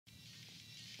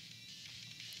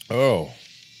Oh.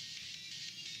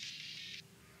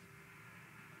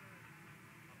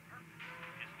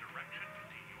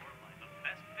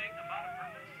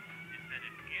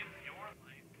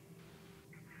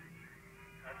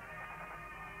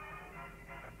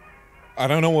 I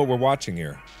don't know what we're watching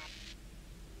here.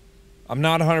 I'm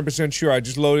not 100% sure. I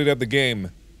just loaded up the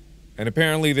game. And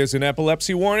apparently there's an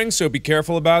epilepsy warning, so be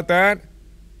careful about that.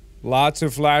 Lots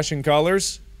of flashing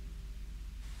colors.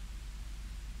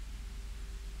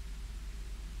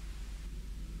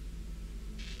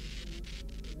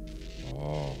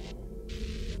 Oh.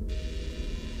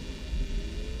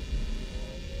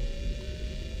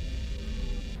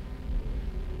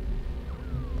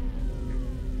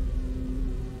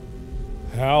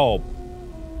 Help.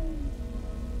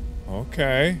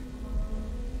 Okay.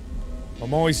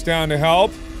 I'm always down to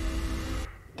help.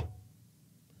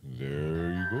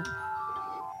 There you go.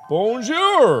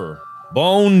 Bonjour!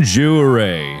 Bonjour.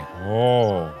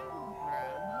 Oh.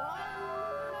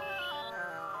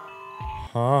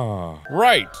 Huh.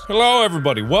 Right. Hello,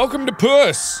 everybody. Welcome to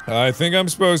PUSS. I think I'm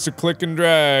supposed to click and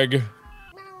drag.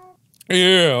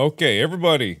 Yeah, okay,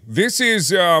 everybody. This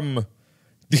is a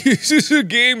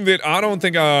game that I don't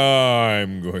think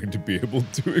I'm going to be able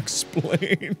to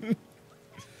explain.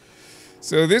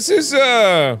 So this is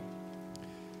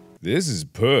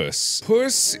PUSS.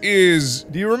 PUSS is,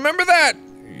 do you remember that?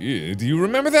 Yeah, do you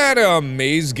remember that,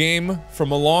 maze game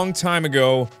from a long time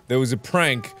ago? There was a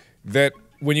prank that,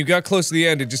 when you got close to the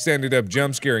end, it just ended up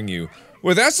jump scaring you.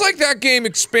 Well, that's like that game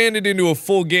expanded into a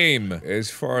full game, as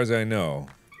far as I know.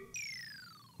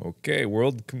 Okay,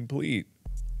 world complete.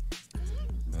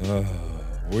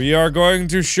 We are going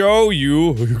to show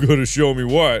you. You're gonna show me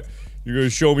what? You're gonna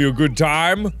show me a good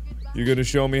time? You're gonna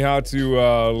show me how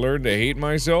to, learn to hate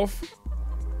myself?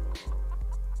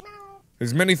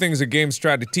 There's many things that games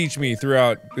tried to teach me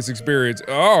throughout this experience.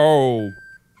 Oh!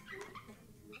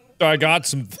 I got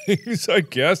some things, I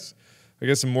guess. I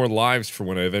guess some more lives for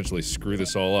when I eventually screw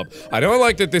this all up. I don't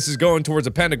like that this is going towards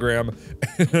a pentagram,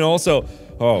 and also-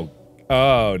 oh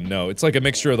no, it's like a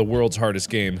mixture of the world's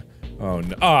hardest game. Oh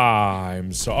no,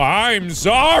 I'm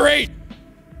sorry!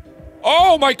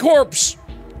 Oh, my corpse!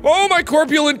 Oh, my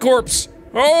corpulent corpse!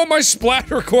 Oh, my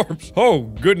splatter corpse! Oh,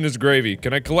 goodness gravy.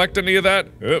 Can I collect any of that?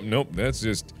 Oh, nope, that's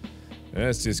just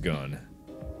gone.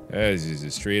 That's just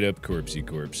a straight up corpsey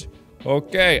corpse.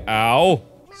 Okay, ow.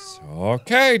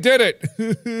 Okay, did it!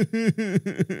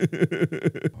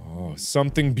 Oh,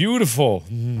 something beautiful.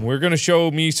 We're gonna show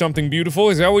me something beautiful?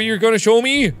 Is that what you're gonna show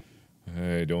me?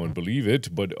 I don't believe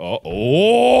it, but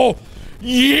oh!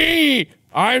 Yee!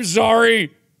 I'm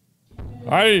sorry!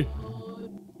 Hi!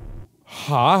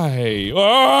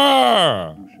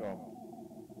 Ah!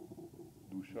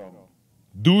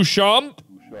 Duchamp?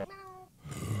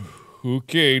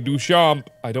 Okay, Duchamp.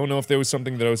 I don't know if there was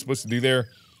something that I was supposed to do there.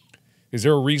 Is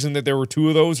there a reason that there were two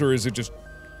of those, or is it just...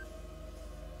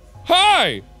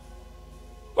 Hi!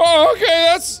 Oh, okay,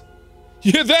 that's...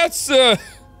 Yeah, that's,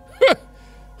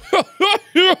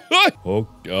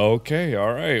 okay,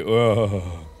 alright.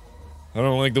 I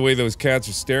don't like the way those cats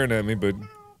are staring at me, but...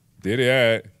 Did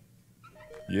it.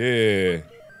 Yeah.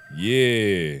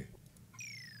 Yeah.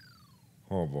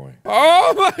 Oh boy.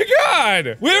 Oh my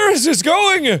god! Where is this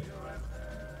going?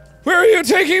 Where are you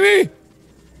taking me?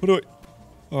 What do I...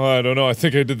 Oh, I don't know, I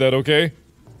think I did that okay.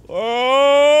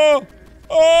 Oh!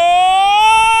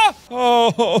 Oh!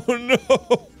 Oh no!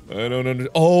 I don't under-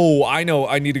 Oh, I know,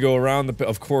 I need to go around the-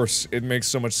 Of course, it makes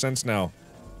so much sense now.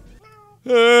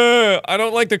 I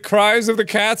don't like the cries of the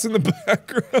cats in the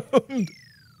background.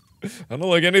 I don't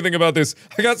like anything about this.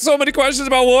 I got so many questions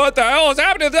about what the hell is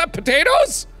happening to that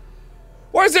potatoes?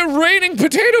 Why is it raining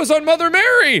potatoes on Mother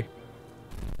Mary?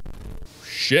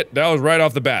 Shit, that was right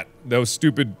off the bat. That was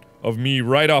stupid of me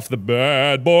right off the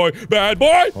bad boy. Bad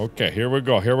boy! Okay, here we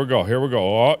go, here we go, here we go.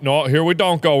 Oh, no, here we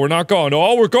don't go. We're not going.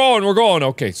 Oh, we're going, we're going.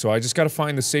 Okay, so I just gotta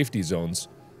find the safety zones.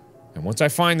 And once I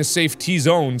find the safety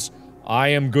zones, I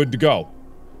am good to go.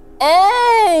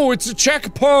 Oh, it's a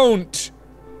checkpoint!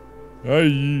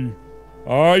 Aye.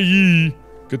 Aye.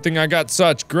 Good thing I got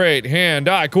such great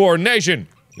hand-eye coordination.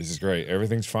 This is great.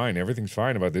 Everything's fine. Everything's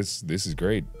fine about this. This is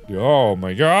great. Oh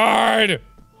my god!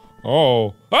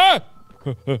 Oh. Ah!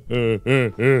 Hey,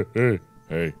 hey,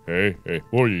 hey.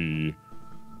 Oi.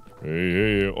 Hey,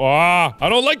 hey. Ah! I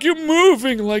don't like you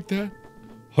moving like that.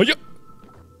 Hiya.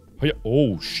 Hiya.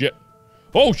 Oh shit.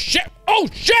 Oh shit! Oh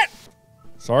shit!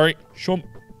 Sorry. Shump.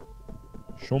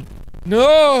 Shump.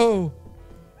 No!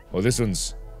 Oh, this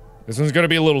one's gonna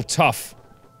be a little tough.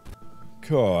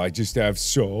 Oh, I just have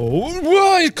so-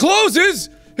 Whoa, it closes!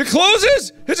 It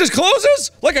closes! It just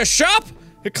closes? Like a shop?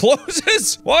 It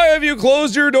closes? Why have you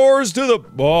closed your doors to the-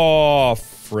 Oh,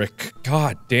 frick.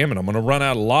 God damn it, I'm gonna run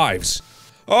out of lives.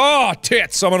 Oh,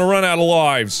 tits, I'm gonna run out of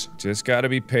lives. Just gotta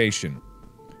be patient.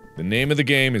 The name of the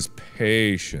game is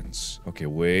patience. Okay,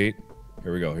 wait.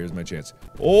 Here we go, here's my chance.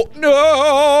 Oh,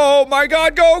 no! My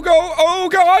god, go, go! Oh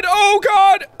god, oh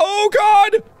god, oh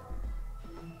god!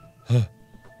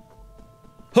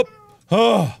 Hup.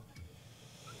 Oh.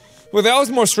 Well, that was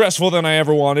more stressful than I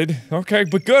ever wanted. Okay,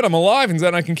 but good, I'm alive and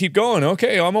then I can keep going.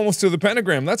 Okay, I'm almost to the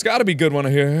pentagram. That's gotta be good when I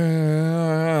hear...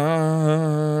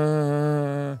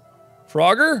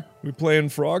 Frogger? We playing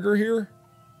Frogger here?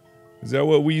 Is that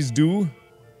what we's do?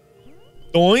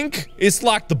 Doink? It's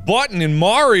like the button in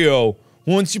Mario.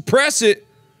 Once you press it,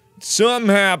 something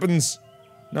happens.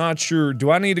 Not sure.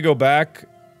 Do I need to go back?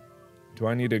 Do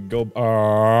I need to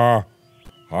go-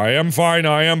 I am fine,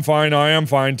 I am fine, I am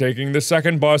fine. Taking the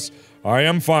second bus. I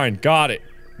am fine. Got it.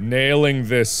 Nailing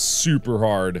this super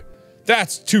hard.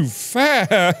 That's too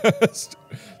fast.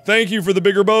 Thank you for the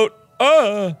bigger boat.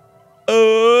 I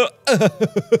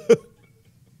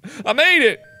made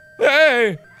it.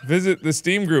 Hey. Visit the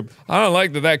Steam group. I don't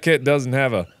like that that kit doesn't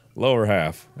have a lower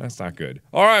half. That's not good.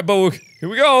 Alright, but here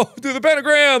we go. Do the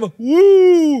pentagram.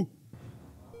 Woo.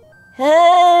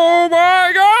 Oh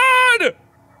my god!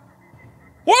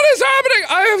 What is happening?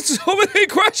 I have so many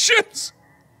questions!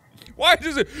 Why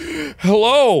does it-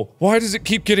 Hello? Why does it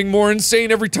keep getting more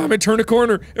insane every time I turn a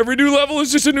corner? Every new level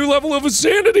is just a new level of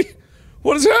insanity!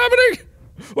 What is happening?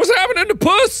 What's happening to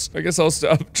PUSS? I guess I'll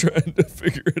stop trying to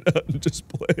figure it out and just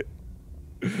play it.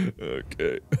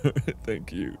 Okay.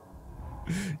 Thank you.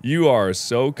 You are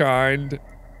so kind.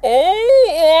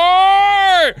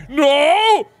 Oh!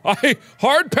 No!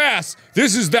 Hard pass!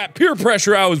 This is that peer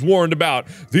pressure I was warned about.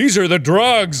 These are the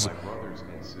drugs! My brothers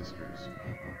and sisters,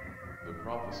 the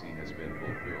prophecy has been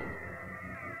fulfilled.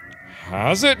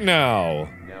 Has it now?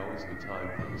 Now is the time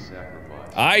for the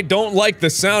sacrifice. I don't like the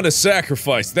sound of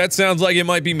sacrifice. That sounds like it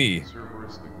might be me.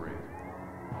 Cerberus the Great,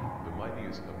 the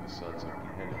mightiest of the sons of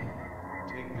Gehenna,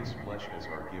 take this flesh as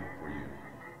our gift for you,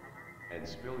 and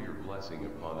spill your blessing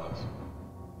upon us.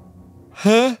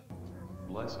 Huh?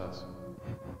 Bless us.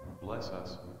 Bless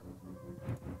us.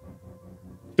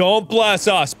 Don't bless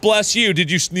us. Bless you.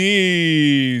 Did you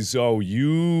sneeze? Oh,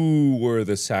 you were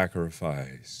the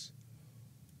sacrifice.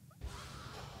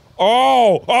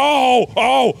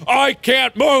 Oh, I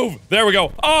can't move. There we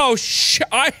go. Oh,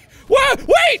 what?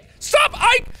 Wait, stop.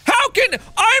 How can,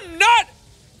 I'm not.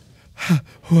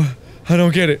 I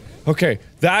don't get it. Okay,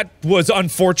 that was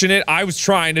unfortunate. I was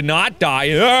trying to not die,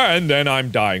 and then I'm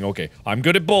dying. Okay, I'm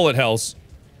good at bullet hells.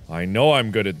 I know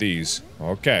I'm good at these.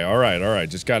 Okay, alright,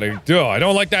 just gotta- I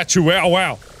don't like that, Chew.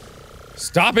 Wow.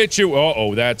 Stop it, Chew.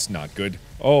 Oh, that's not good.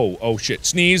 Oh, shit.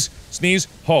 Sneeze.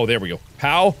 Oh, there we go.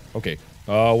 Pow. Okay.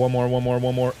 One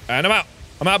more. And I'm out.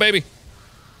 I'm out, baby.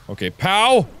 Okay,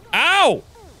 pow. Ow!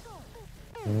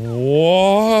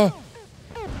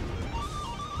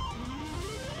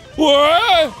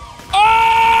 What?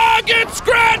 Oh, get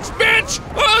scratched, bitch!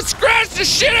 Oh, scratch the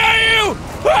shit out of you!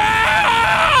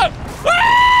 Ah!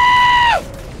 Ah!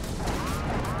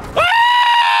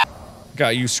 Ah!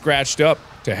 Got you scratched up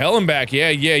to hell and back. Yeah,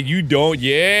 you don't.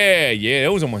 Yeah,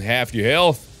 that was almost half your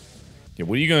health. Yeah,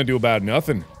 what are you gonna do about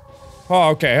nothing? Oh,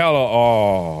 okay,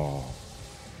 hello.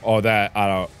 Oh, that,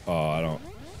 I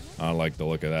don't like the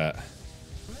look of that.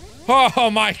 Oh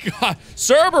my god,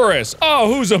 Cerberus!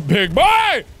 Oh, who's a big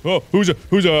boy? Oh,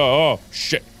 oh,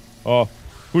 shit.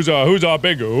 Who's a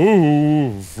big,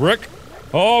 ooh, frick.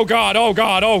 Oh god.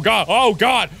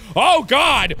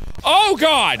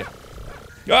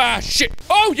 Ah, shit.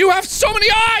 Oh, you have so many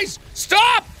eyes!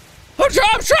 Stop! I'm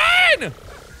trying!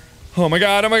 Oh my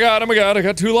god, I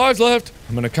got 2 lives left.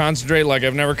 I'm gonna concentrate like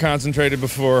I've never concentrated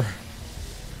before.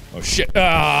 Oh shit.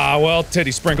 Ah, well,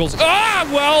 titty sprinkles. Ah,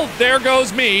 well, there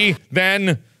goes me,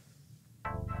 then.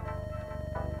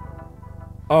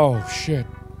 Oh, shit.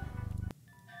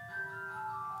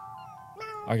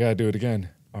 I gotta do it again.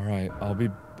 Alright, I'll be-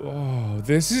 oh,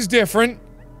 this is different.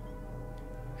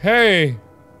 Hey.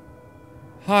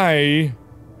 Hi.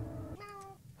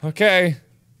 Okay.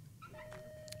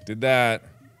 Did that.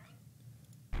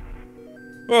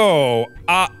 Oh,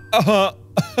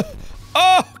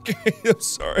 okay,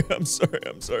 I'm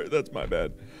sorry, that's my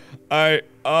bad.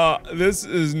 This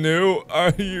is new.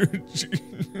 Are you-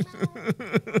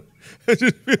 I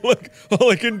just feel like all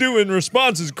I can do in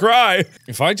response is cry.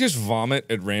 If I just vomit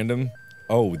at random-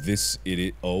 oh, this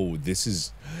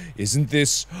is- isn't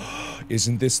this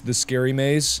the scary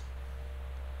maze?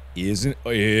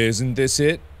 Isn't this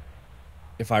it?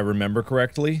 If I remember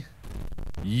correctly?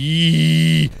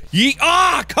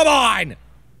 Ah, come on!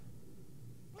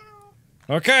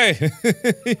 Okay.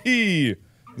 I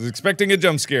was expecting a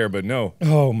jump scare, but no.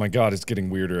 Oh my god, it's getting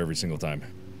weirder every single time.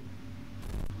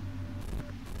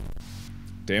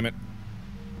 Damn it.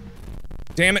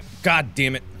 Damn it. God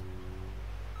damn it.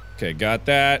 Okay, got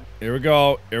that. Here we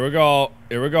go. Here we go.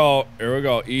 Here we go. Here we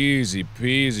go. Easy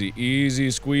peasy.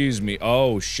 Easy squeeze me.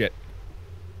 Oh, shit.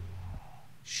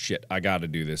 Shit, I gotta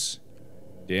do this.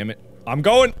 Damn it. I'm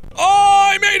going. Oh,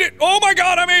 I made it! Oh my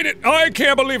god, I made it! I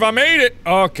can't believe I made it!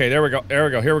 Okay, there we go. There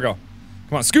we go. Here we go.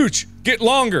 Come on, scooch! Get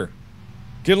longer!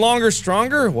 Get longer,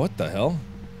 stronger? What the hell?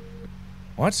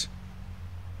 What?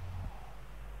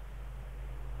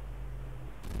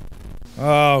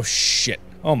 Oh, shit.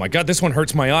 Oh my god, this one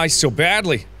hurts my eyes so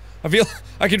badly.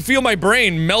 I can feel my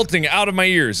brain melting out of my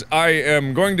ears. I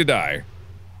am going to die.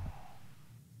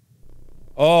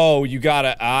 Oh, you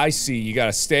gotta, I see, you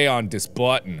gotta stay on this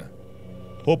button.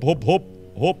 Hop, hop, hop,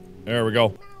 hop. There we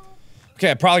go. Okay,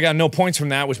 I probably got no points from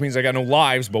that, which means I got no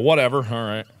lives, but whatever,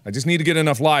 alright. I just need to get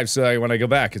enough lives so when I go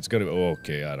back, it's gonna be-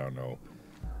 okay, I don't know.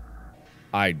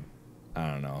 I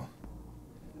don't know.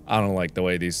 I don't like the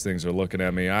way these things are looking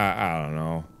at me, I don't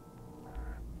know.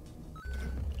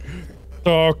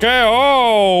 Okay,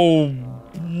 oh!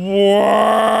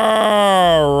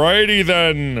 Righty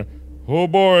then. Oh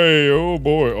boy, oh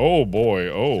boy, oh boy,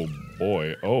 oh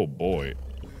boy, oh boy.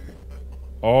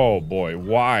 Oh boy,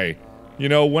 why? You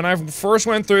know, when I first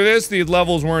went through this, the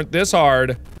levels weren't this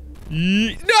hard.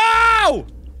 No!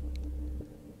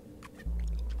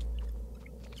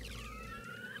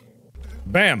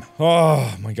 Bam.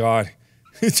 Oh my god.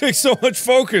 It takes so much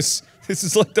focus. This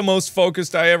is like the most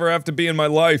focused I ever have to be in my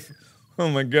life. Oh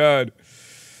my god.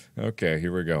 Okay,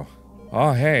 here we go.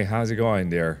 Oh hey, how's it going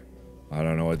there? I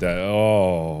don't know what that-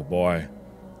 oh boy.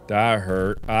 That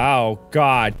hurt. Oh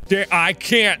god, I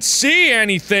can't see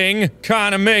anything!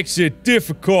 Kinda makes it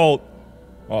difficult.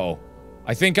 Uh-oh.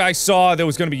 I think I saw there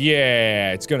was gonna be-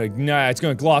 yeah, it's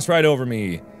gonna gloss right over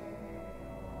me.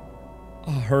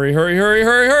 Oh, hurry, hurry, hurry,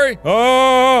 hurry, hurry!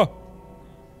 Oh!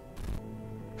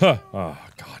 Huh. Oh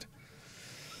god.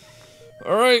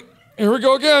 Alright. Here we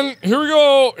go again. Here we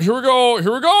go. Here we go.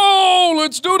 Here we go.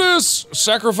 Let's do this.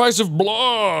 Sacrifice of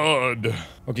blood.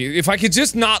 Okay, if I could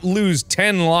just not lose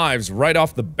 10 lives right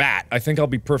off the bat, I think I'll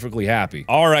be perfectly happy.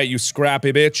 All right, you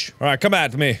scrappy bitch. All right, come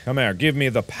at me. Come here. Give me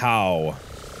the pow.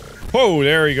 Whoa,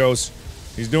 there he goes.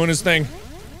 He's doing his thing.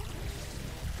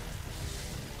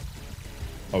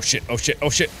 Oh shit. Oh shit.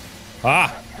 Oh shit.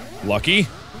 Ah, lucky.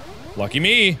 Lucky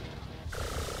me.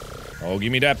 Oh,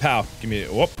 give me that pow. Give me-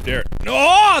 whoop, there.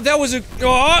 Oh, that was a-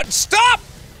 oh, stop!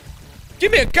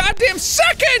 Give me a goddamn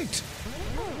second!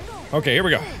 Okay, here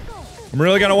we go. I'm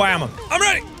really gonna wham him. I'm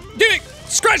ready! Give me-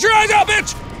 scratch your eyes out,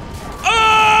 bitch!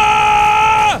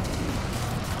 Ah!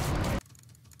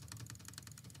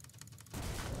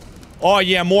 Oh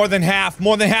yeah, more than half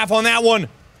on that one.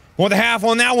 More than half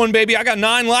on that one, baby. I got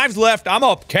 9 lives left. I'm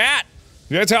up, cat.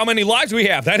 That's how many lives we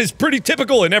have. That is pretty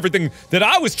typical in everything that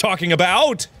I was talking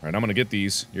about. All right, I'm gonna get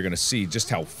these. You're gonna see just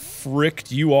how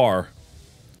fricked you are.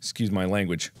 Excuse my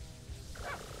language.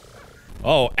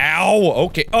 Oh, ow.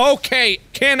 Okay, okay.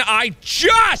 Can I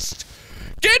just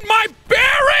get my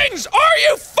bearings? Are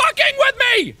you fucking with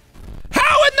me?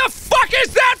 How in the fuck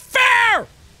is that fair?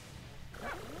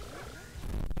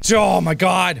 Oh my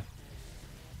god.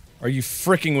 Are you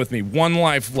fricking with me? 1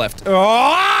 life left.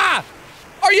 Ah!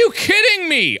 Are you kidding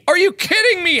me? Are you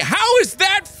kidding me? How is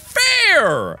that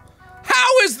fair?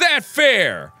 How is that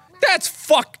fair? That's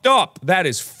fucked up. That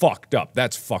is fucked up.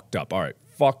 That's fucked up. Alright,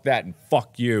 fuck that and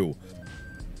fuck you.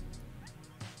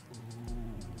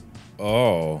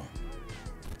 Oh.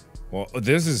 Well,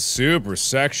 this is super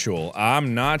sexual.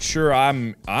 I'm not sure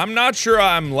I'm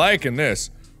liking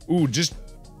this. Ooh, just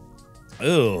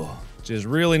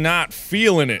really not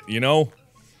feeling it, you know?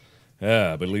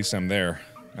 Yeah, but at least I'm there.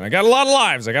 And I got a lot of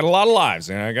lives,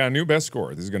 and I got a new best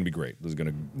score. This is gonna be great. This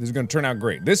is gonna turn out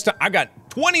great. This time, I got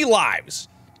 20 lives.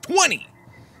 20!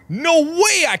 No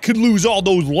way I could lose all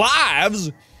those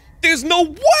lives! There's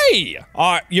no way!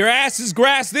 Alright, your ass is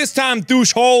grass this time,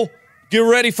 douche hole. Get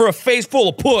ready for a face full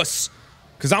of puss.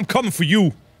 Cause I'm coming for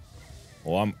you.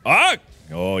 Oh,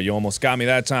 oh, you almost got me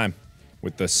that time.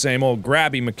 With the same old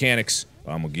grabby mechanics.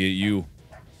 I'm gonna get you.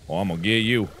 Oh, I'm gonna get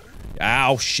you.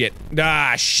 Ow, shit.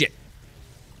 Ah, shit.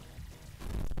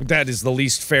 That is the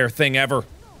least fair thing ever.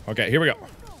 Okay, here we go.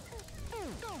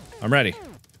 I'm ready.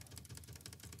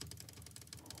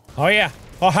 Oh yeah.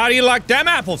 Oh, how do you like them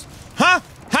apples? Huh?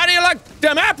 How do you like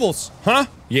them apples? Huh?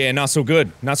 Yeah, not so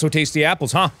good. Not so tasty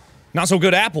apples, huh? Not so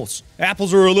good apples.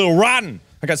 Apples are a little rotten.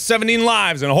 I got 17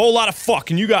 lives and a whole lot of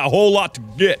fuck, and you got a whole lot to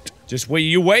get. Just wait,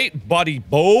 you wait, buddy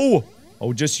Bo.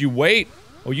 Oh, just you wait.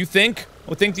 Oh, you think?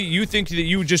 Oh, you think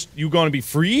that you gonna be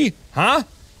free? Huh?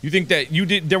 You think that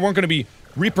there weren't gonna be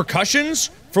repercussions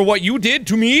for what you did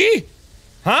to me?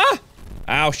 Huh?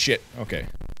 Ow, shit. Okay.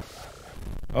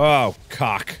 Oh,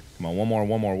 cock. Come on, one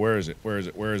more. Where is it?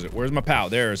 Where's my pal?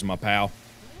 There's my pal.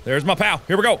 There's my pal.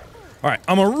 Here we go. Alright,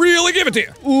 I'm gonna really give it to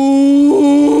you.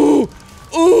 Ooh!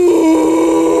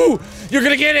 Ooh! You're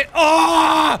gonna get it!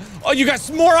 Oh! Oh, you got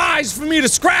some more eyes for me to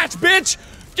scratch, bitch!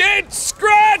 Get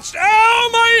scratched! Oh,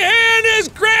 my hand is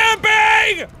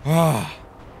cramping! Ah.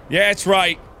 Yeah, it's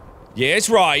right. Yeah, it's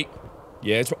right.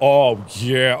 Yeah, it's- oh,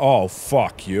 yeah. Oh,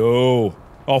 fuck you.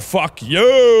 Oh, fuck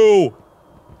you!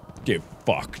 Get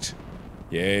fucked.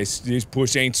 Yes, this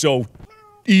push ain't so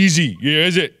easy, yeah,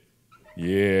 is it?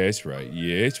 Yeah, that's right.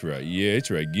 Yeah, that's right. Yeah,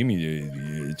 that's right. Give me the.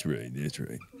 Yeah, that's right. That's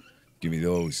right. Give me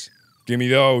those. Give me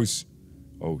those.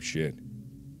 Oh shit.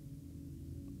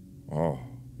 Oh,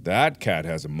 that cat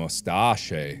has a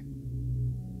mustache. Eh?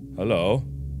 Hello.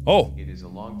 Oh. It is a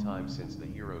long time since the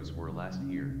heroes were last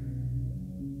here.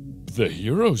 The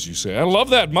heroes, you say? I love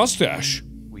that mustache.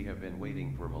 We have been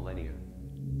waiting for millennia.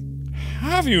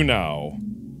 Have you now?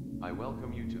 I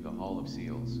welcome you to the Hall of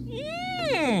Seals.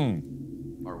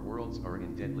 Our worlds are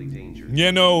in deadly danger.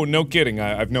 Yeah, no kidding.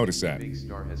 I've noticed that. The big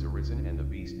star has arisen and the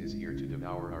beast is here to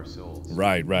devour our souls.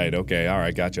 Right. Okay. All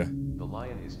right. Gotcha. The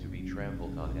lion is to be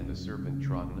trampled on and the serpent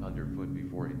trodden underfoot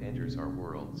before it enters our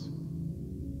worlds.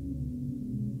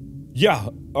 Yeah.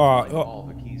 Find all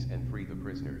the keys and free the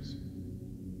prisoners.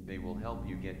 They will help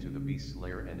you get to the beast's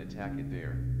lair and attack it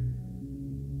there.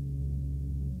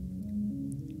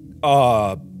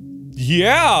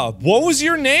 Yeah, what was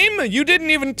your name? You didn't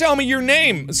even tell me your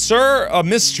name, sir,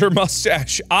 Mr.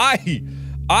 Mustache.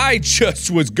 I just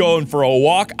was going for a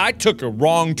walk. I took a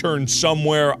wrong turn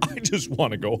somewhere. I just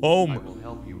want to go home. I will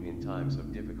help you in times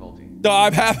of difficulty.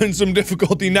 I'm having some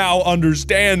difficulty now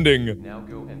understanding. Now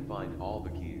go and find all the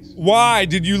keys. Why?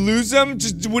 Did you lose them?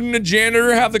 Just wouldn't a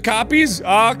janitor have the copies?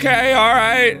 Okay,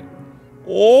 alright.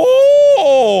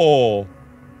 Oh!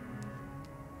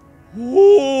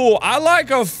 Ooh, I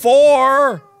like a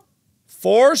 4.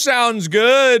 4 sounds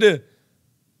good.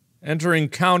 Entering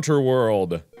counter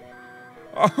world.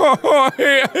 Oh,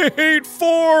 I hate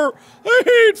 4. I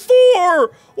hate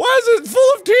 4. Why is it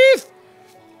full of teeth?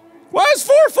 Why is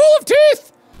 4 full of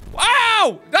teeth?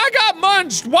 Wow, I got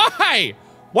munched. Why?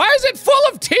 Why is it full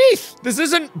of teeth? This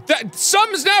isn't that.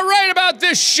 Something's not right about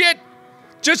this shit.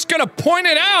 Just gonna point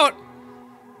it out.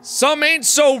 Some ain't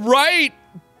so right.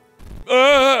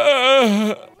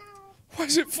 Why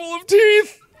is it full of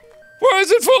teeth? Why is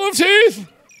it full of teeth?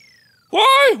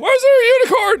 Why? Why is there a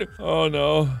unicorn? Oh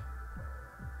no.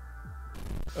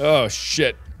 Oh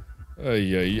shit.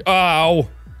 Ow.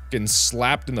 Getting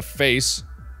slapped in the face.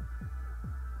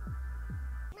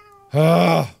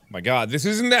 Oh my god, this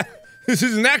isn't that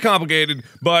complicated,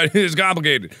 but it is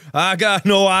complicated. I got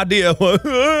no idea what.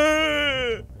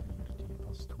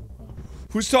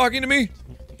 Who's talking to me?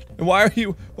 And why are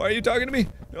you talking to me?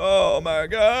 Oh my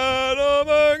god, oh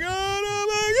my god, oh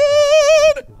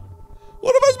my god!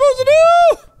 What am I supposed to do?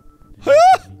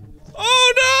 Huh?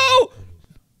 Oh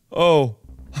no! Oh,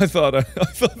 I thought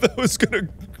that was gonna.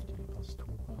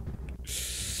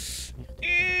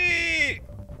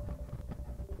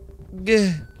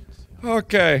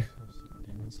 Okay.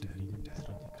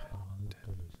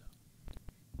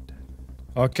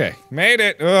 Okay, made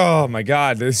it. Oh my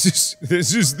god, this is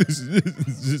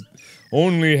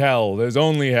only hell. There's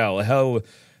only hell. Hell,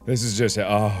 this is just,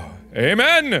 oh.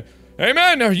 Amen!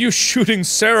 Amen! Are you shooting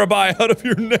Cerebi out of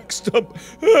your neck stump?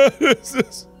 What is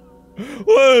this?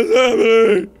 What is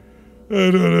happening?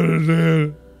 I don't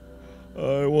understand.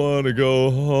 I wanna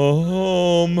go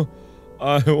home.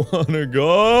 I wanna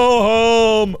go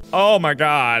home. Oh my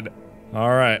god.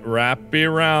 Alright, rappy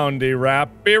roundy,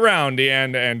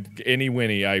 and any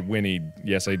winnie, I winnied.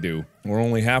 Yes, I do. We're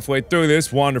only halfway through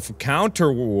this wonderful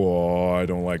counter. Whoa, I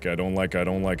don't like. You don't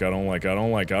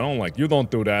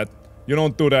do that. You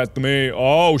don't do that to me.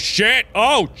 Oh, shit!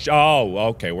 Oh,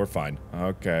 okay, we're fine.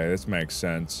 Okay, this makes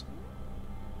sense.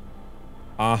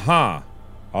 Uh-huh.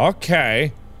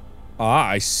 Okay. Ah,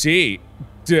 I see.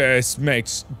 This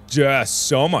makes just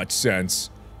so much sense.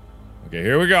 Okay,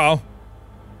 here we go.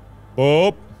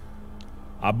 Boop.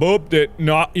 I booped it.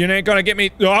 No, you ain't gonna get me.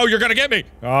 Oh, you're gonna get me.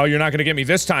 Oh, you're not gonna get me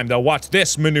this time, though. Watch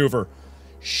this maneuver.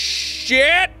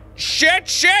 Shit! Shit!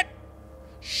 Shit!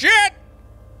 Shit!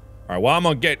 Alright, well, I'm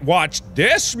gonna watch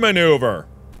this maneuver.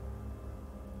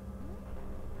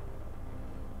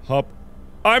 Hup.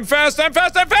 I'm fast! Ah,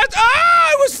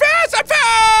 I was fast! I'm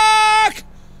fast!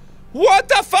 What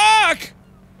the fuck?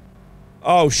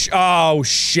 Oh,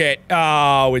 shit.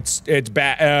 Oh, it's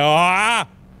bad.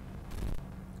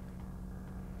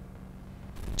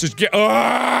 Just get-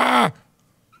 ah!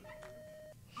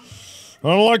 I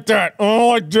don't like that. I don't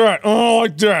like that. I don't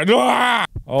like that. Ah!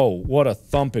 Oh, what a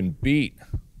thumping beat.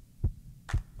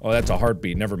 Oh, that's a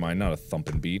heartbeat. Never mind, not a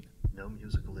thumping beat. No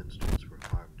musical instruments were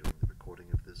harmed during the recording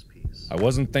of this piece. I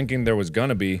wasn't thinking there was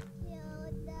gonna be.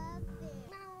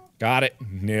 Got it.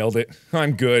 Nailed it.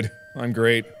 I'm good. I'm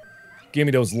great. Give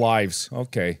me those lives.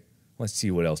 Okay. Let's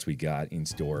see what else we got in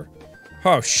store.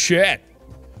 Oh, shit.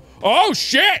 Oh,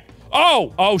 shit!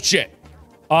 Oh, shit.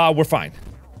 We're fine.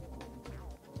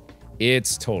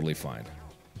 It's totally fine.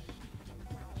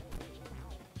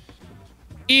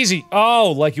 Easy.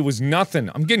 Oh, like it was nothing.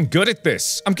 I'm getting good at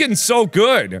this. I'm getting so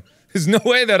good. There's no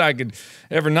way that I could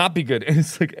ever not be good. And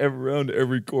it's like around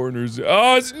every corner.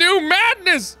 Oh, it's new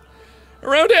madness!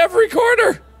 Around every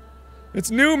corner! It's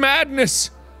new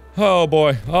madness. Oh,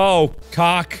 boy. Oh,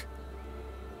 cock.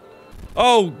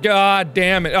 Oh, god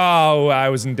damn it. Oh, I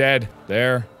wasn't dead.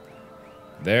 There.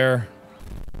 There.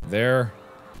 There.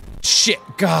 Shit.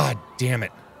 God damn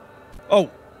it. Oh.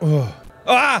 Ugh.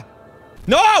 Ah!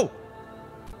 No!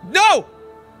 No!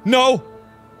 No!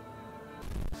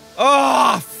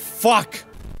 Oh, fuck.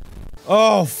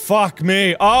 Oh, fuck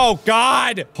me. Oh,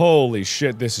 God! Holy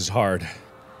shit, this is hard.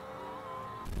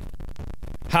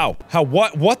 How?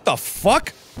 What the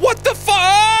fuck? What the fuck?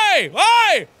 Hey!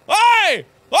 Hey! Hey!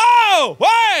 Whoa!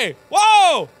 Hey!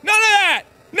 Whoa! None of that!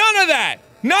 None of that!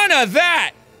 None of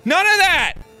that! None of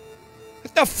that!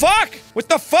 What the fuck? What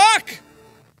the fuck?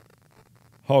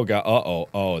 Oh god, uh-oh.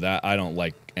 Oh, that- I don't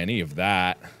like any of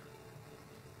that.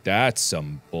 That's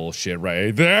some bullshit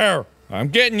right there! I'm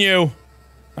getting you!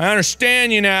 I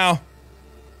understand you now!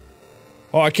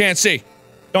 Oh, I can't see!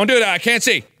 Don't do that, I can't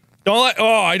see! Don't let-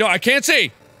 oh, I can't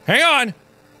see! Hang on!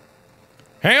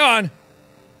 Hang on!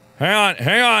 Hang on,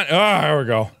 hang on! Ah, there we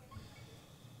go.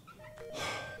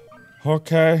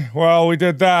 Okay, well, we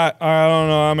did that. I don't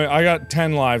know, I mean, I got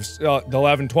 10 lives.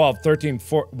 11, 12, 13,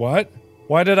 4- what?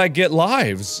 Why did I get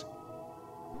lives?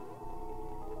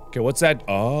 Okay, what's that?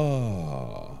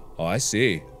 Oh. Oh, I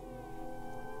see.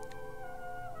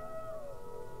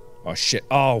 Oh, shit.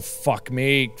 Oh, fuck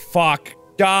me. Fuck.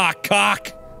 Ah,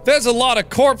 cock. There's a lot of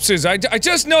corpses. I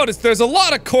just noticed there's a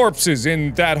lot of corpses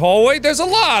in that hallway. There's a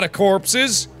lot of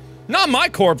corpses. Not my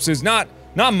corpses, not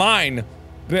mine.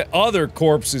 The other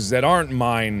corpses that aren't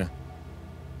mine.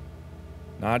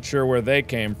 Not sure where they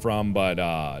came from, but,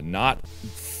 not-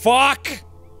 fuck!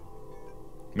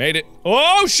 Made it.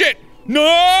 Oh, shit!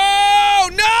 No!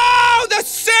 No! The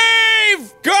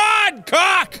save! God,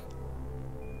 cock!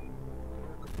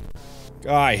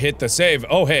 I hit the save.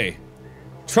 Oh, hey.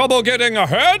 Trouble getting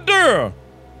ahead there?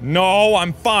 No,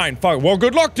 I'm fine. Fuck. Well,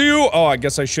 good luck to you. Oh, I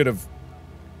guess I should have.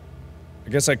 I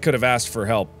guess I could have asked for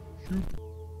help. Shoot.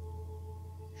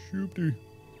 Shoopty.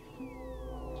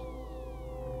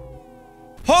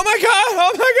 Oh my god!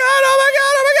 Oh my god! Oh my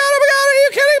god! Oh my god! Oh my god! Are you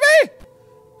kidding me?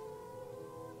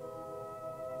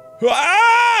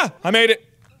 Ah! I made it.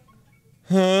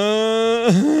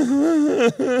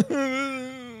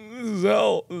 This is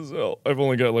hell. This is hell. I've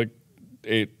only got like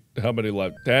 8. How many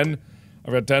left? 10?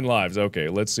 I've got 10 lives. Okay,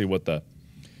 let's see what the...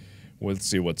 Let's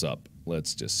see what's up.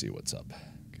 Let's just see what's up.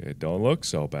 Okay, it don't look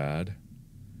so bad.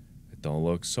 It don't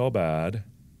look so bad.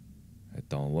 It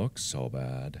don't look so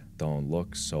bad. Don't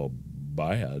look so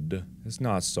bad. It's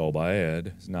not so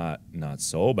bad. It's not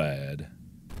so bad.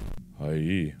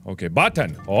 Aye. Okay,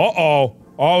 button. Uh-oh.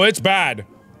 Oh, it's bad.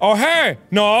 Oh, hey!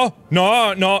 No!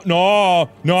 No! No! No!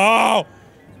 No!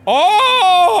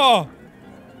 Oh!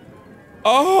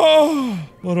 Oh!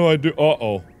 What do I do?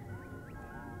 Uh-oh.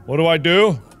 What do I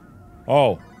do?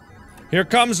 Oh. Here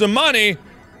comes the money!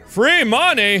 Free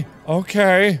money!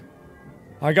 Okay.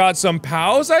 I got some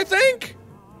POWs, I think?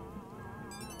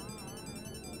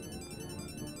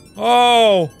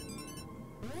 Oh!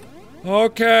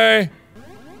 Okay.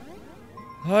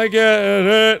 I get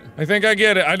it. I think I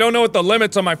get it. I don't know what the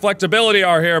limits on my flexibility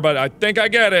are here, but I think I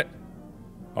get it.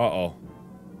 Uh-oh.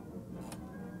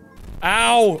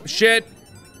 Ow! Shit!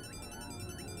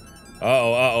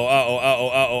 Uh-oh, uh-oh, uh-oh, uh-oh, uh-oh,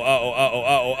 uh-oh, uh-oh,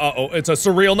 uh-oh, uh-oh, it's a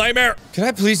surreal nightmare! Can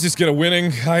I please just get a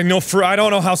winning? I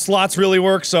don't know how slots really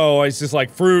work, so it's just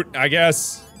like fruit, I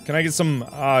guess. Can I get some,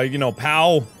 you know,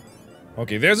 POW?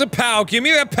 Okay, there's a POW. Give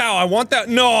me that POW. I want that.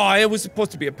 No, it was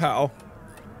supposed to be a POW.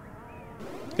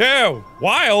 Ew,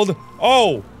 wild.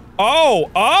 Oh,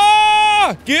 oh,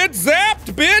 ah! Get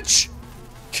zapped, bitch!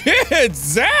 Get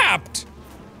zapped!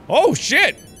 Oh,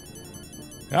 shit.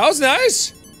 That was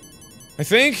nice. I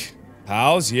think.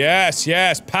 POWs? Yes,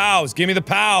 yes, POWs. Give me the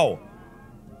POW.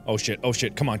 Oh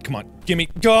shit, come on, come on. Give me-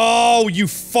 Go, you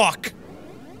fuck!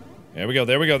 There we go,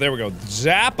 there we go, there we go.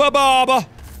 Zappa baba!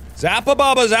 Zappa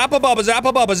bubba, zappa bubba,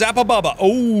 zappa bubba, zappa bubba.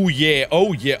 Oh yeah,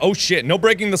 oh yeah, oh shit. No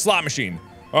breaking the slot machine.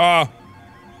 Well,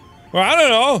 I don't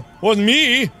know. Wasn't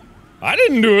me. I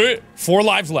didn't do it. 4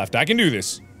 lives left. I can do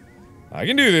this. I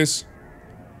can do this.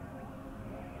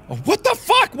 Oh, what the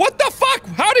fuck? What the fuck?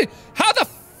 How the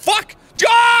fuck?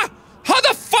 Ah! How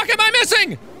the fuck am I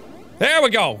missing? There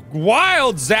we go.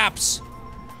 Wild zaps.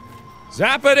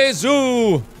 Zappity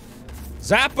zoo.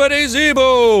 Zappity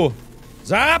zeeboo.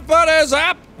 Zappity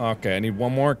zap. Okay, I need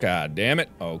one more. God damn it.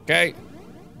 Okay.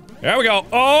 There we go.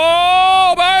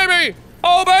 Oh, baby.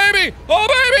 Oh, baby. Oh,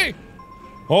 baby.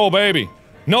 Oh, baby.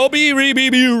 No be re be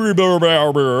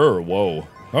whoa.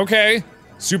 Okay.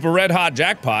 Super red hot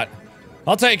jackpot.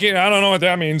 I'll take it. I don't know what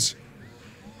that means.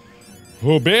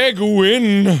 Oh, big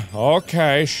win.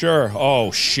 Okay, sure.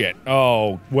 Oh, shit.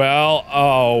 Oh, well.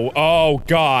 Oh,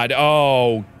 God.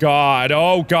 Oh, God.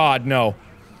 Oh, God, no.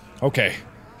 Okay.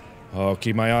 Oh,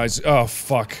 keep my eyes. Oh,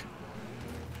 fuck.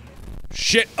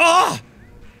 Shit. Ah!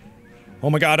 Oh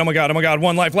my god, oh my god, oh my god.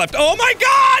 1 life left. Oh my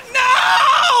god,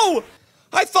 no!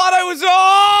 I thought I was.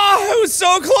 Oh, it was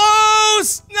so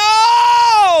close!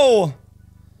 No!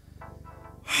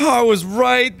 I was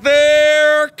right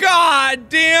there! God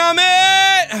damn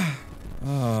it!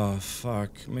 Oh,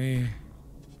 fuck me.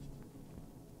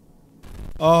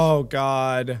 Oh,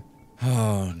 God.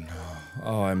 Oh, no.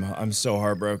 Oh, I'm so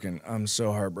heartbroken. I'm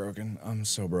so heartbroken. I'm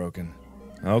so broken.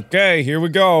 Okay, here we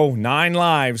go. 9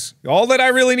 lives. All that I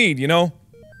really need, you know?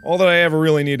 All that I ever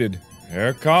really needed.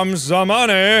 Here comes the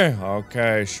money!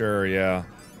 Okay, sure, yeah.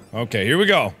 Okay, here we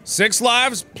go. 6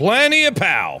 lives, plenty of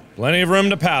pow. Plenty of room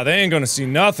to pow. They ain't gonna see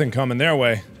nothing coming their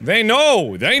way. They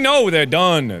know they're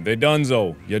done. They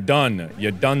donezo. You done.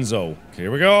 You donezo. Okay,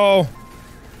 here we go.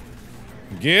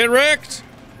 Get wrecked.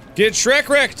 Get Shrek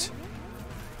wrecked.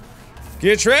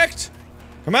 Get Shreked.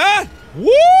 Come on.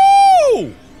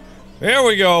 Woo! There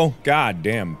we go. God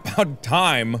damn, about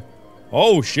time.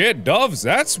 Oh shit, doves,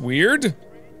 that's weird.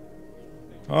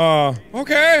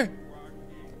 Okay.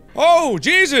 Oh,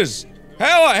 Jesus!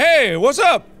 Hella, hey, what's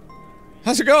up?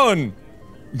 How's it going?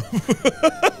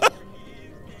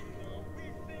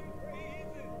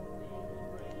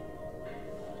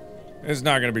 It's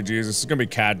not gonna be Jesus, it's gonna be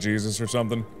Cat Jesus or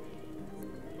something.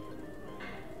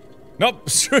 Nope,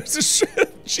 Jesus.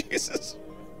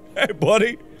 Hey,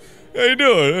 buddy. How you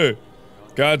doing? Hey.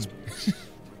 God's...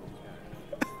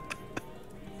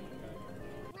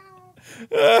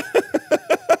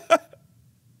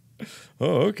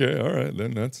 Oh, okay, alright,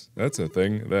 then that's a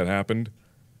thing that happened.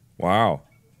 Wow.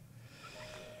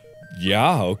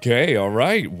 Yeah, okay,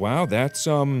 alright, wow, that's,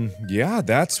 yeah,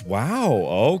 that's, wow,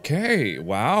 okay,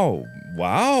 wow,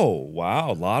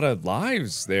 a lot of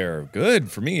lives there, good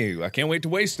for me, I can't wait to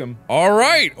waste them.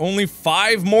 Alright, only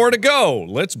 5 more to go,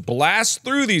 let's blast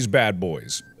through these bad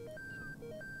boys.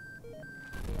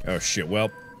 Oh shit,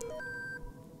 well.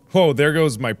 Oh, there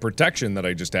goes my protection that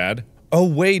I just had. Oh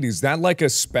wait, is that like a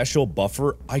special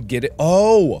buffer? I get it.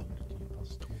 Oh!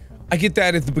 I get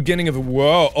that at the beginning of the-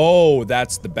 whoa, oh,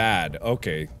 that's the bad.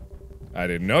 Okay. I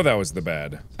didn't know that was the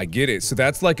bad. I get it, so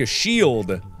that's like a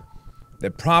shield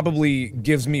that probably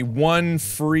gives me 1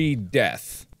 free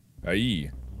death. Aye.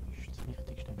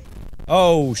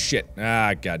 Oh shit.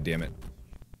 Ah, god damn it.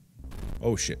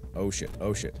 Oh shit, oh shit,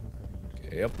 oh shit.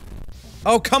 Okay, yep.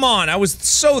 Oh, come on, I was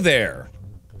so there!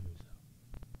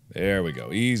 There we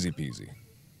go, easy peasy.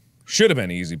 Should've been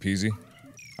easy peasy.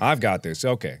 I've got this,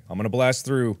 okay. I'm gonna blast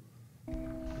through.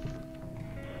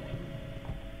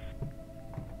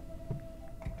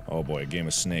 Oh boy, a game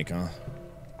of Snake, huh?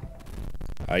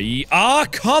 Ah,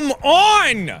 come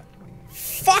on!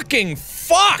 Fucking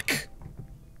fuck!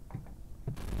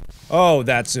 Oh,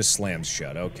 that just slams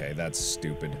shut, okay, that's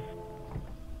stupid.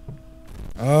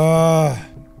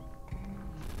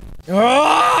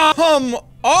 Come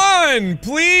on,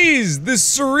 please!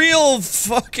 This surreal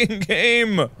fucking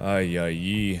game!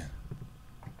 Ay.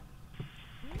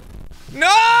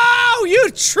 No! You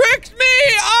tricked me!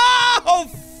 Oh,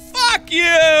 fuck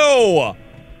you!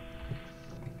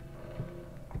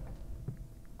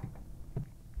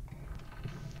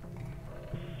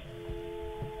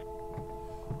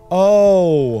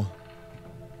 Oh.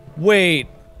 Wait.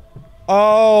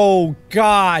 Oh,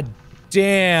 god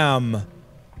damn.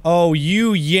 Oh,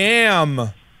 you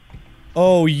yam.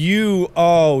 Oh, you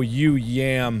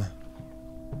yam.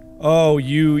 Oh,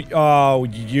 you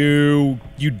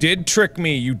did trick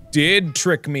me. You did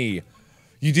trick me.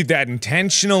 You did that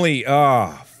intentionally.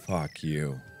 Ah, oh, fuck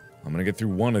you. I'm gonna get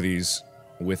through one of these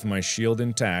with my shield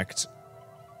intact.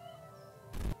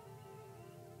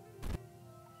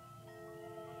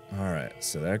 Alright,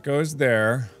 so that goes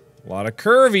there. A lot of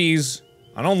curvies.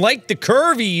 I don't like the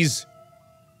curvies.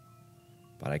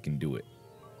 but I can do it.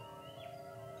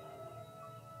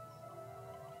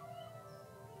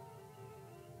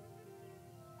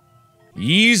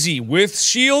 Easy, with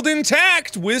shield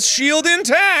intact! With shield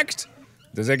intact!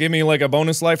 Does that give me, like, a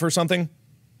bonus life or something?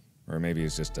 Or maybe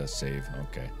it's just a save.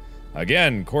 Okay.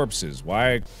 Again, corpses.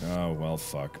 Why? Oh, well,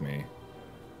 fuck me.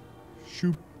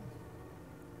 Shoot.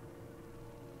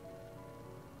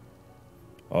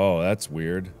 Oh, that's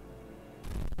weird.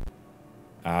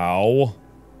 Ow.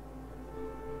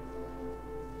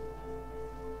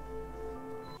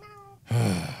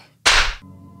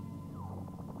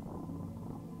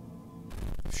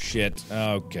 Shit.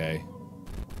 Okay.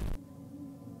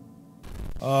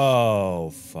 Oh,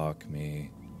 fuck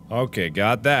me. Okay,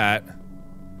 got that.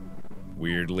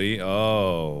 Weirdly.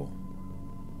 Oh.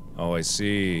 Oh, I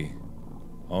see.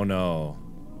 Oh no.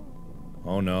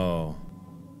 Oh no.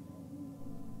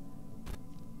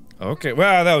 Okay,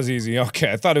 well, that was easy.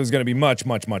 Okay, I thought it was gonna be much,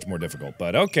 much, much more difficult,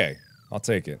 but okay. I'll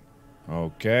take it.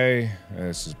 Okay,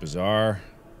 this is bizarre.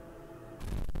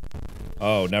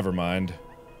 Oh, never mind.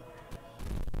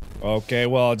 Okay,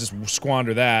 well, I'll just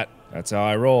squander that. That's how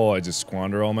I roll. I just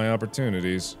squander all my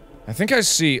opportunities. I think I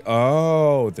see—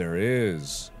 oh, there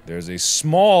is. There's a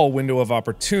small window of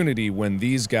opportunity when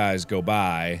these guys go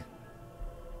by.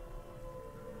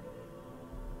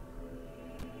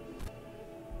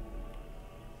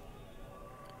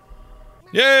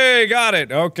 Yay, got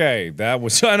it! Okay, that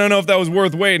was— I don't know if that was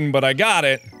worth waiting, but I got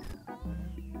it.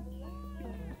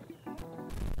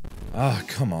 Ah,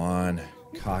 come on.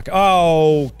 Cock—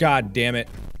 oh, god damn it.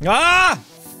 Ah!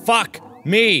 Fuck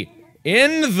me!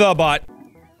 In the butt!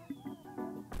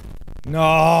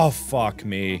 No, fuck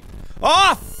me.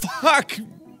 Oh, fuck!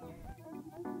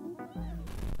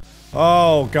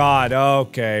 Oh, god,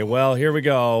 okay, well, here we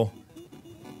go.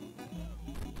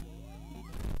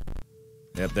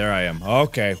 Yep, there I am.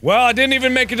 Okay, well, I didn't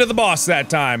even make it to the boss that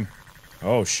time.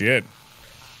 Oh, shit.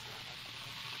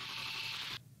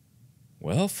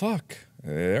 Well, fuck.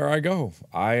 There I go.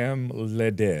 I am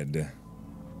dead.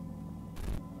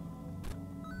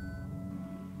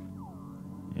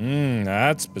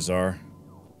 That's bizarre.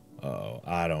 Uh-oh,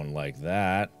 I don't like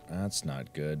that. That's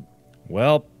not good.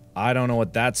 Well, I don't know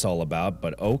what that's all about,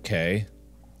 but okay.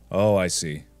 Oh, I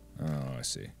see. Oh, I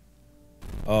see.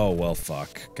 Oh, well,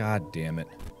 fuck. God damn it.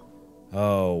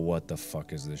 Oh, what the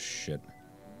fuck is this shit?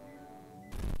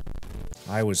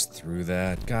 I was through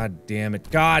that. God damn it.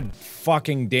 God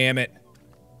fucking damn it.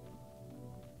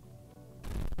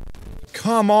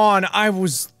 Come on, I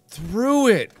was through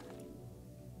it.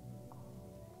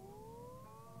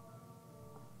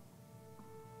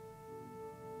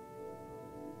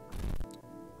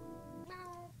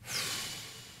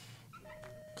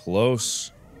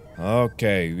 Close.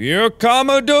 Okay, here come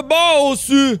the boss.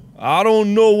 I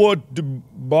don't know what the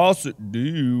boss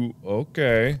do.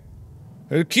 Okay.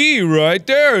 The key right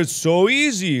there is so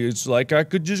easy. It's like I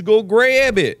could just go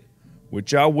grab it.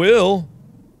 Which I will.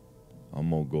 I'm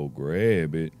gonna go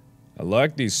grab it. I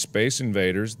like these Space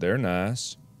Invaders. They're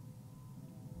nice.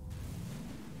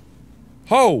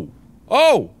 Oh!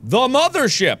 Oh! The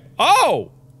mothership! Oh!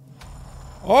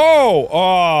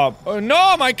 Oh,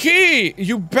 no, my key!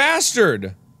 You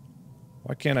bastard!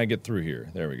 Why can't I get through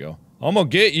here? There we go. I'm gonna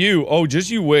get you. Oh,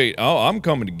 just you wait. Oh, I'm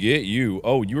coming to get you.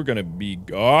 Oh, you're gonna be—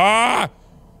 ah!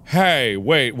 Hey,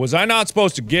 wait, was I not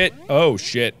supposed to get— oh,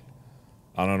 shit.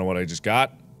 I don't know what I just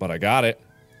got, but I got it.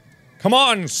 Come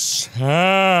on!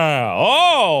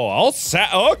 Oh, I'll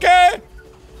okay!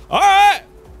 Alright!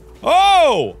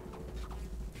 Oh!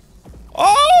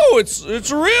 Oh, it's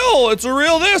a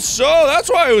real this. Oh, that's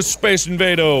why it was Space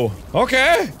Invado.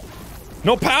 Okay.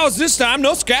 No pals this time.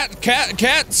 No cat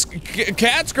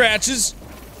scratches.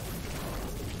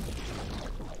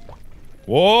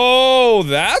 Whoa,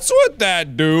 that's what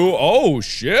that do. Oh,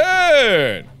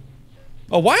 shit.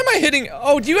 Oh, why am I hitting—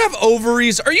 oh, do you have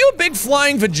ovaries? Are you a big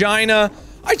flying vagina?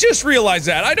 I just realized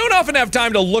that. I don't often have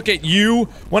time to look at you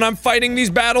when I'm fighting these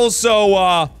battles,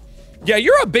 so, yeah,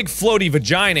 you're a big floaty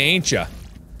vagina, ain't ya?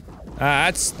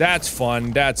 That's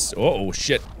fun. That's— oh,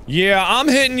 shit. Yeah, I'm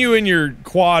hitting you in your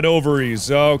quad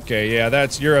ovaries. Okay, yeah,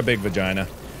 you're a big vagina.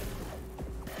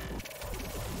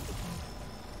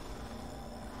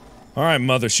 Alright,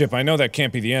 mothership, I know that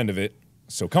can't be the end of it.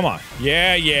 So come on.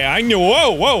 Yeah, yeah, I knew—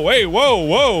 whoa, whoa, wait, whoa,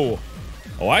 whoa!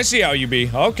 Oh, I see how you be.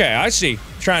 Okay, I see.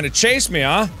 Trying to chase me,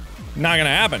 huh? Not gonna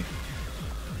happen.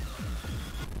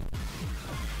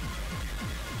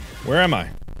 Where am I?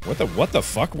 What the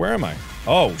fuck? Where am I?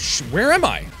 Oh, where am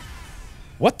I?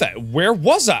 What the— where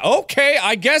was I? Okay,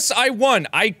 I guess I won.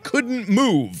 I couldn't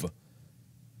move.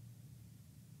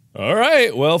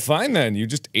 Alright, well, fine then. You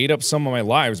just ate up some of my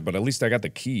lives, but at least I got the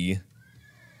key.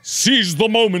 Seize the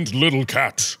moment, little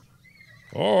cat.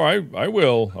 Oh, I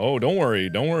will. Oh, don't worry,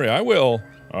 I will.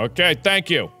 Okay, thank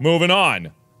you. Moving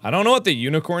on. I don't know what the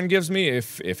unicorn gives me,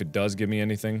 if it does give me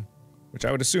anything. Which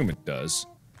I would assume it does.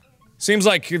 Seems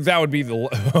like that would be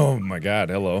the- oh my god,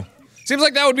 hello. Seems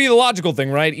like that would be the logical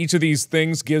thing, right? Each of these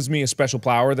things gives me a special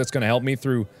power that's gonna help me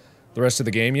through the rest of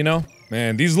the game, you know?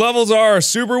 Man, these levels are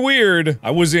super weird.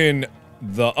 I was in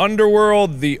the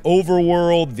underworld, the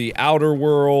overworld, the outer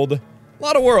world. A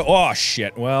lot of world- oh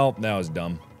shit, well, that was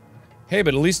dumb. Hey,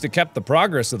 but at least it kept the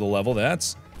progress of the level,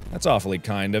 that's awfully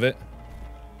kind of it.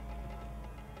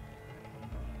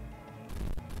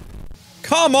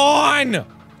 Come on!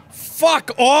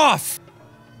 Fuck off!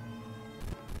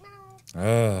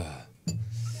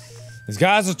 These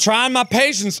guys are trying my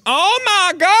patience. Oh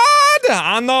my god!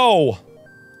 I know.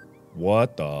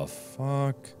 What the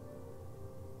fuck?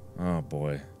 Oh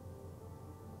boy.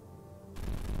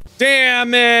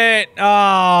 Damn it!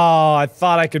 Oh, I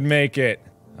thought I could make it.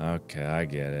 Okay, I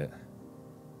get it.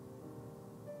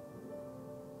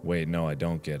 Wait, no, I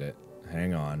don't get it.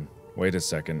 Hang on. Wait a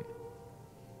second.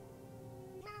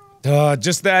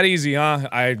 Just that easy, huh?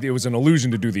 It was an illusion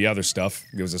to do the other stuff.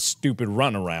 It was a stupid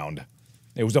runaround.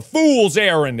 It was a fool's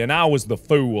errand, and I was the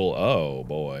fool. Oh,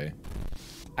 boy.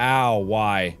 Ow,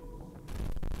 why?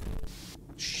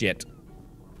 Shit.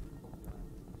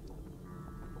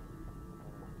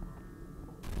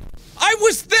 I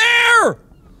was there!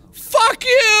 Fuck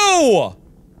you!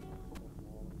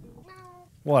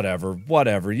 Whatever,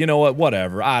 whatever. You know what?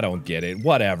 Whatever. I don't get it.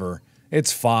 Whatever.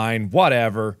 It's fine.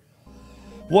 Whatever.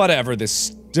 Whatever,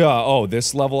 this, oh,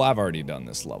 this level? I've already done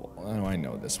this level. Oh, I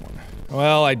know this one.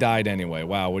 Well, I died anyway.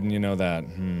 Wow, wouldn't you know that?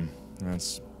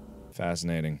 That's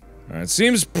fascinating. Alright,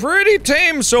 seems pretty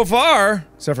tame so far.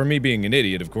 Except for me being an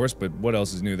idiot, of course, but what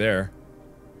else is new there?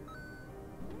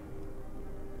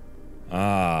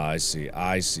 Ah, I see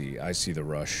the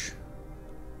rush.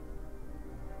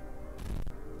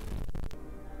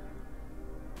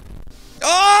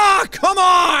 Ah, come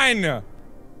on!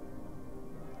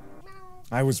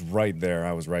 I was right there,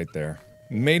 It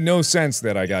made no sense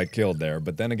that I got killed there,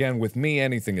 but then again, with me,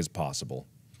 anything is possible.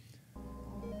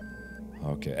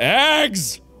 Okay,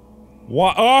 eggs!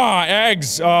 What? Ah,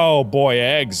 eggs! Oh boy,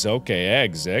 eggs. Okay,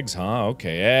 eggs, huh?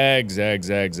 Okay, eggs. I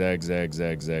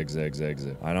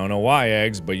don't know why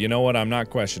eggs, but you know what? I'm not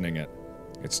questioning it.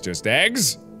 It's just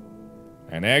eggs,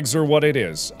 and eggs are what it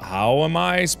is. How am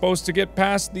I supposed to get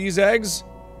past these eggs?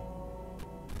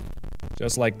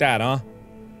 Just like that, huh?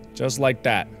 Just like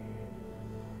that.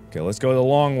 Okay, let's go the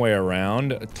long way around.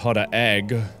 To the egg.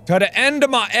 To the end of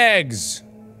my eggs!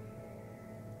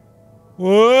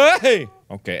 Whoa!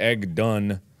 Okay, egg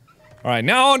done. Alright,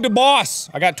 now on to boss!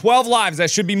 I got 12 lives,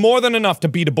 that should be more than enough to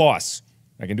beat a boss.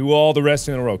 I can do all the rest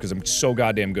in a row, because I'm so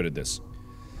goddamn good at this.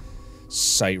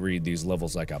 Sight read these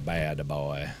levels like a bad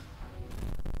boy.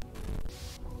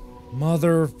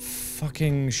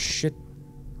 Motherfucking shit.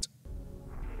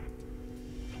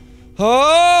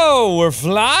 Oh, we're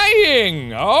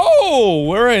flying! Oh,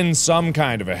 we're in some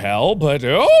kind of a hell, but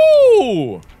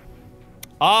oh!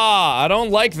 Ah, I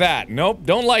don't like that. Nope,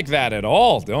 don't like that at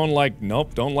all.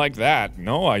 Nope, don't like that.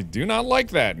 No, I do not like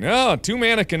that. No, too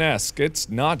mannequin-esque. It's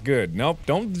not good. Nope,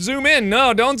 don't zoom in.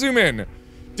 No, don't zoom in.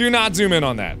 Do not zoom in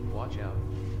on that. Watch out.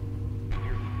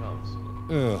 Here he comes.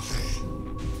 Ugh.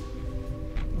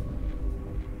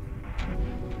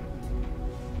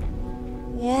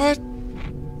 What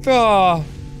the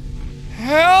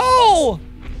hell?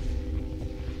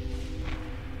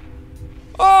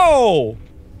 Oh!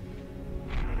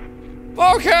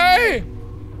 Okay!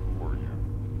 Who are you?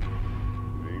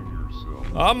 Name yourself.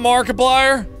 I'm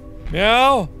Markiplier.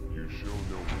 Yeah? You show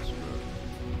no respect.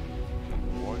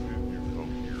 Why did you come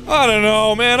here? I don't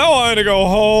know, man. I wanted to go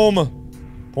home.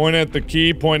 Point at the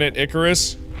key, point at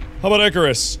Icarus. How about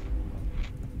Icarus?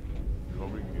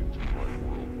 Coming into my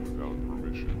world without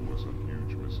permission was a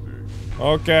huge mistake.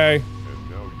 Okay. And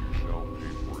now you shall pay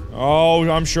for it. Oh,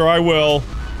 I'm sure I will.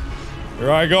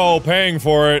 Here I go, paying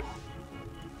for it.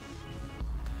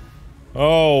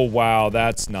 Oh, wow,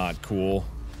 that's not cool.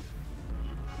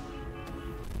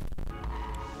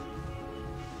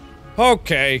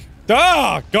 Okay.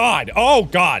 Ah, God. Oh,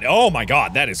 God. Oh, my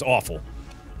God. That is awful.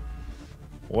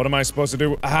 What am I supposed to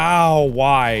do? Ow,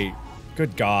 why?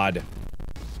 Good God.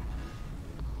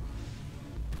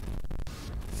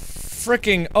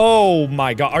 Fricking, oh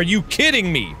my God. Are you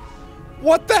kidding me?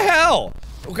 What the hell?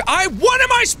 What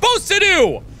am I supposed to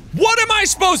do? What am I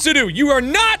supposed to do? You are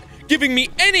not giving me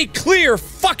any clear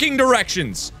fucking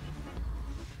directions.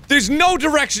 There's no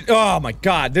direction. Oh my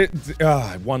God.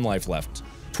 1 life left.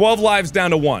 12 lives down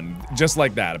to 1. Just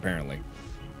like that, apparently.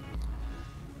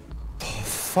 Oh,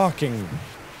 fucking...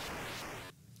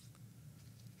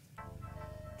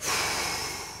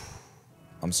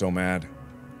 I'm so mad.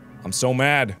 I'm so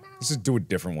mad. Let's just do a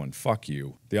different one. Fuck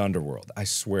you. The underworld. I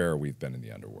swear we've been in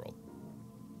the underworld.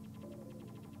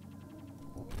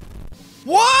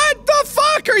 What the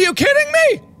fuck? Are you kidding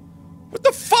me? What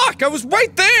the fuck? I was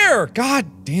right there!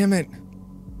 God damn it.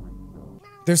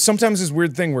 There's sometimes this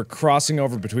weird thing where crossing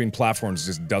over between platforms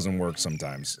just doesn't work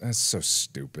sometimes. That's so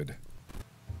stupid.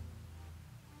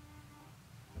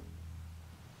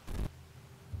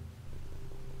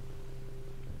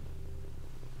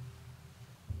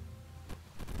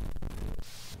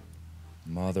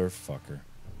 Motherfucker.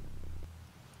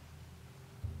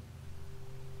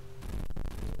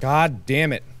 God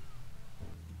damn it.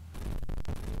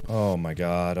 Oh my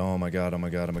god, oh my god, oh my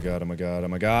god, oh my god, oh my god, oh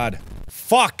my god.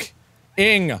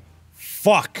 Fuck-ing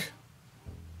fuck.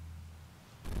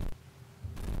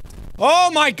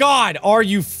 Oh my god, are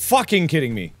you fucking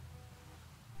kidding me?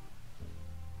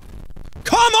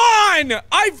 Come on!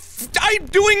 I'm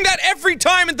doing that every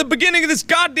time at the beginning of this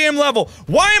goddamn level.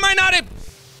 Why am I not at...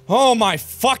 Oh my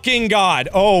fucking god.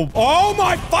 Oh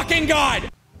my fucking god!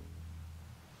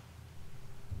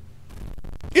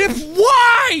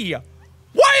 Why?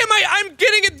 Why am I'm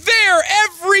getting it there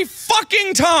every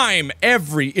fucking time!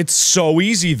 It's so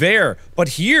easy there. But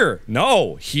here,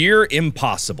 no. Here,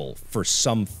 impossible. For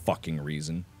some fucking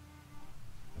reason.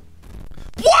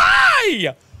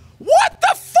 Why? What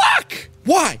the fuck?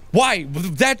 Why? Why?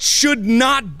 That should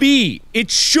not be. It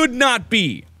should not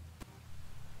be.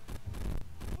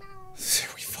 There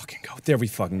we fucking go. There we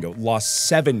fucking go. Lost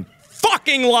 7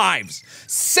 fucking lives!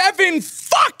 7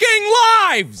 fucking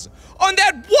lives! On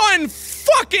that one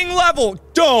fucking level!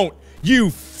 Don't you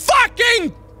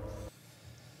fucking...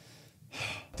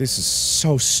 This is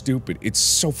so stupid. It's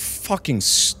so fucking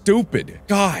stupid.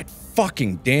 God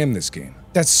fucking damn this game.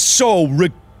 That's so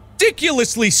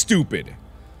ridiculously stupid.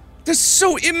 That's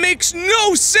so... It makes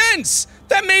no sense!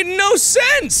 That made no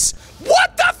sense!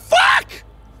 What the fuck?!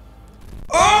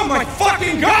 Oh my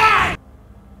fucking god!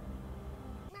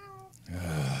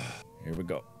 Here we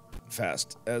go.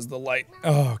 Fast as the light.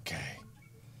 Okay.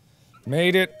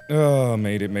 Made it. Oh,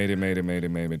 made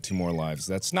it. 2 more lives.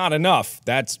 That's not enough.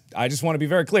 I just want to be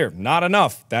very clear. Not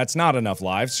enough. That's not enough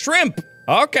lives. Shrimp!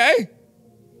 Okay.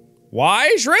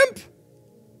 Why shrimp?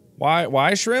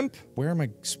 Why shrimp? Where am I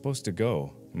supposed to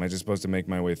go? Am I just supposed to make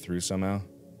my way through somehow?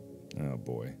 Oh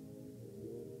boy.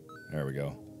 There we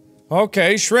go.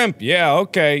 Okay, shrimp. Yeah,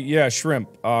 okay. Yeah,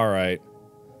 shrimp. Alright.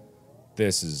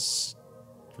 This is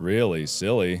really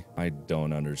silly. I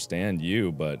don't understand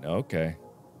you, but okay.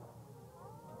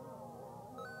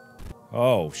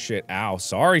 Oh, shit. Ow.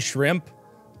 Sorry, shrimp.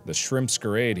 The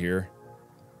shrimpscarade here.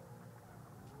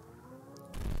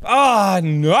 Ah,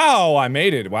 no! I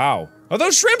made it. Wow. Are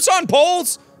those shrimps on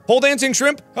poles? Pole dancing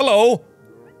shrimp? Hello.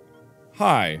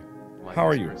 Hi. How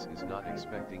are you? My mistress is not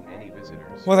expecting any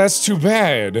visitors. Well, that's too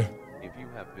bad. If you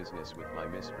have business with my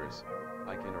mistress,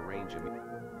 I can arrange a meeting.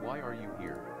 Why are you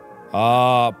here?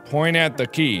 Point at the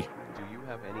key. Do you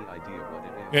have any idea what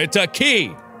it is? It's a key!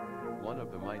 One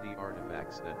of the mighty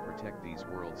artifacts that protect these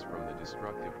worlds from the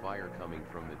destructive fire coming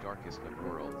from the darkest of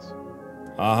worlds.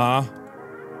 Uh-huh.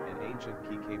 An ancient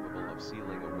key capable of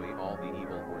sealing away all the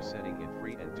evil or setting it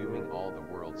free and dooming all the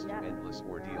worlds to endless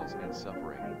ordeals and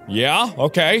suffering. Yeah,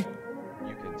 okay.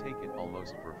 You can take it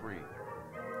almost for free.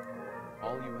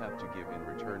 All you have to give in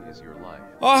return is your life.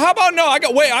 How about no, I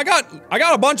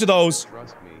got a bunch of those.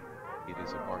 Trust me, it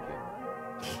is a bargain.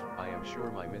 I am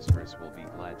sure my mistress will be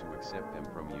glad to accept them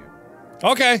from you.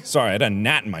 Okay, sorry, I had a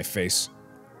gnat in my face.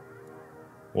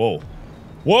 Whoa.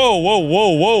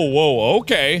 Whoa,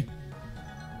 okay.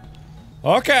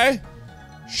 Okay.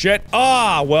 Shit,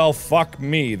 well, fuck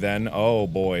me then, oh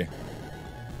boy.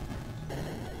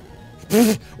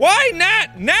 Why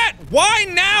gnat, why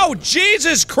now,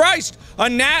 Jesus Christ! A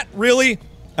gnat, really?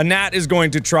 A gnat is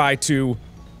going to try to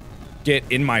get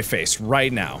in my face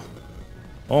right now.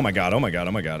 Oh my god,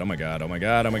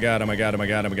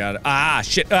 ah,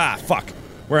 shit, fuck.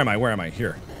 Where am I,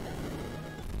 here.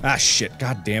 Ah, shit,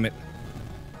 god damn it.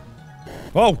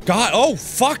 Oh god, oh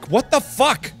fuck, what the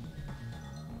fuck?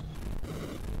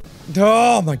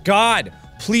 Oh my god,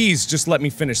 please just let me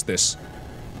finish this.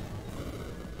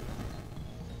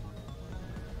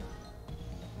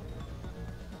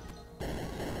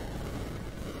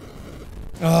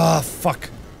 Ah, fuck.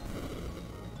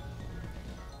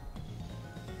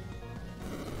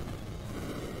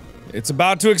 It's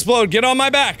about to explode. Get on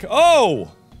my back.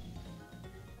 Oh!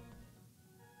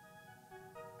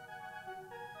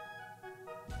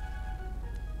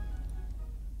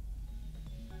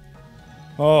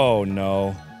 Oh,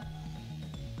 no.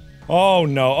 Oh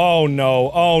no, oh no,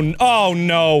 oh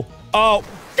no, oh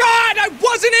God, I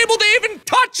wasn't able to even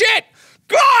touch it!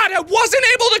 God, I wasn't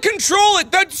able to control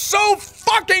it! That's so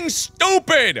fucking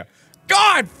stupid!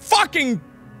 God fucking...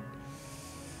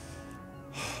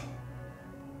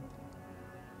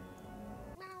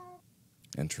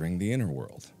 Entering the inner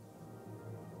world.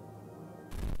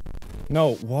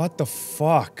 No, what the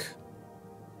fuck?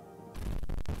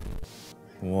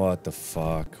 What the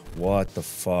fuck? What the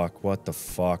fuck? What the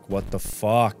fuck? What the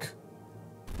fuck?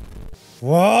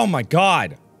 Oh my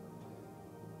god!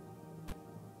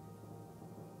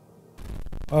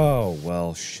 Oh,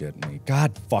 well, shit me.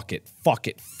 God, fuck it. Fuck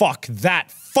it. Fuck that.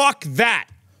 Fuck that!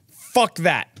 Fuck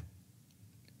that!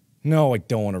 No, I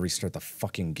don't want to restart the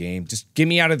fucking game. Just get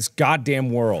me out of this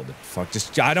goddamn world. Fuck,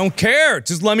 just- I don't care!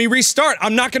 Just let me restart!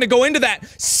 I'm not gonna go into that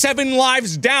 7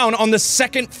 lives down on the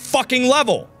 2nd fucking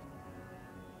level!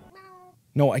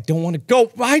 No, I don't want to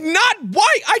go- I'm not-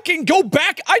 Why? I can go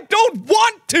back! I don't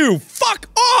want to! Fuck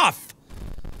off!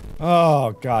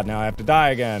 Oh god, now I have to die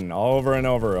again. All over and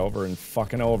over, over and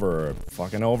fucking over.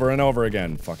 Fucking over and over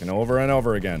again. Fucking over and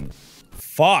over again.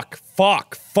 Fuck,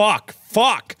 fuck, fuck,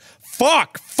 fuck!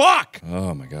 Fuck! Fuck!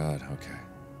 Oh my god, okay.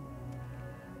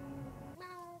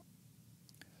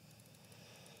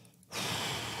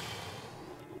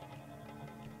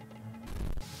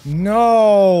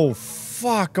 No!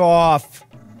 Fuck off!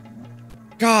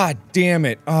 God damn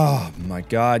it. Oh my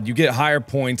god. You get higher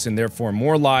points and therefore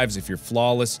more lives if you're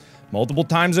flawless multiple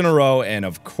times in a row, and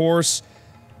of course,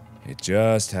 it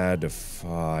just had to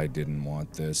I didn't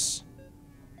want this.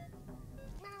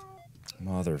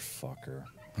 Motherfucker.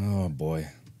 Oh boy.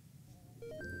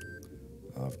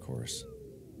 Of course.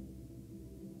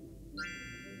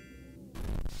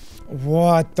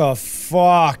 What the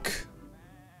fuck?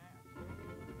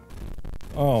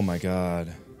 Oh my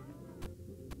god.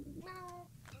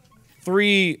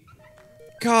 3.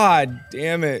 God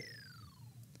damn it.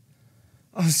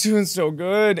 I was doing so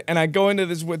good, and I go into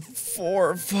this with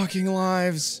 4 fucking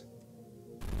lives.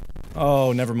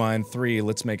 Oh, never mind. 3.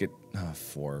 Let's make it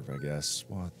 4, I guess.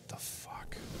 What the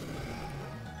fuck?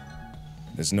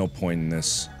 There's no point in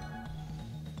this.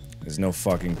 There's no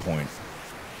fucking point.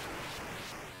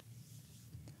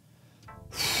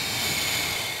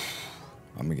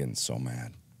 I'm getting so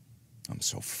mad. I'm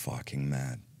so fucking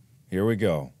mad. Here we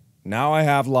go. Now I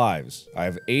have lives. I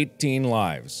have 18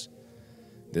 lives.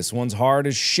 This one's hard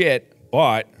as shit,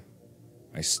 but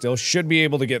I still should be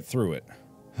able to get through it.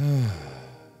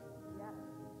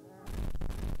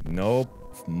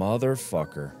 Nope,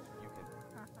 motherfucker.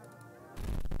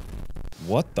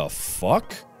 What the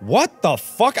fuck? What the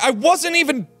fuck? I wasn't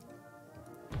even...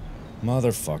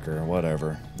 Motherfucker,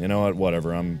 whatever. You know what,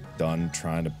 whatever, I'm done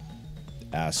trying to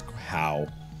ask how.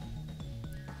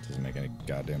 Doesn't make any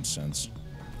goddamn sense.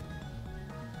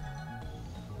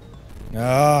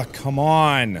 Ah, come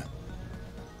on!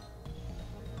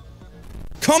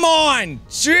 Come on!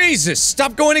 Jesus!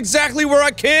 Stop going exactly where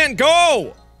I can't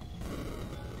go!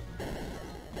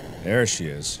 There she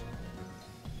is.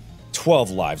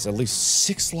 12 lives. At least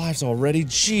 6 lives already?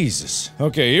 Jesus.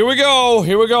 Okay, here we go.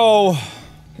 Here we go.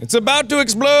 It's about to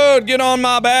explode. Get on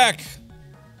my back.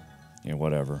 Yeah,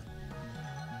 whatever.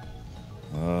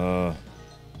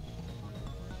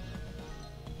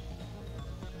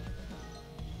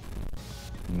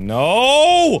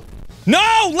 No!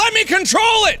 No! Let me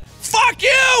control it! Fuck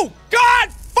you!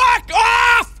 God, fuck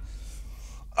off!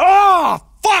 Oh,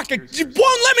 fuck! You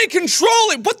won't let me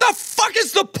control it! What the fuck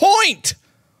is the point?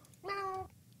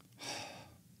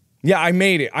 Yeah, I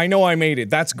made it. I know I made it.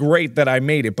 That's great that I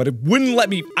made it, but it wouldn't let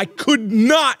me- I could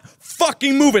not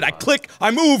fucking move it! I click,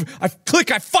 I move, I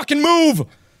click, I fucking move!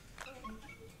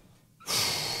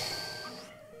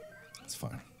 It's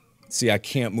fine. See, I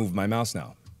can't move my mouse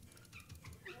now.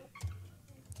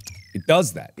 It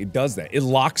does that. It does that. It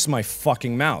locks my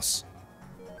fucking mouse.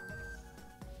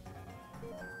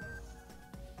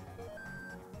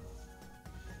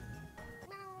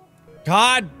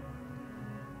 God!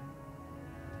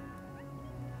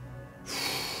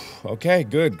 Okay,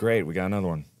 good, great. We got another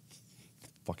one.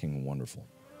 Fucking wonderful.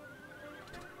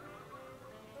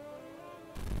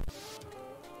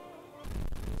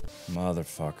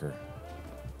 Motherfucker.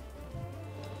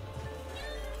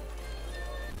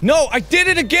 No, I did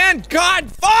it again! God!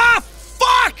 Ah!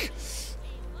 Fuck!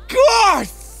 God!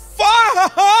 Fuck!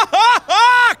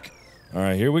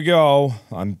 Alright, here we go.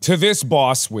 I'm to this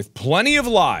boss with plenty of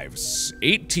lives.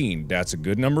 18, that's a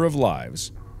good number of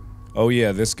lives. Oh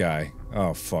yeah, this guy.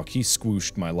 Oh fuck, he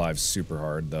squooshed my lives super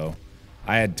hard, though.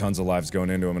 I had tons of lives going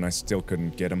into him and I still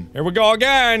couldn't get him. Here we go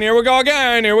again! Here we go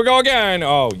again! Here we go again!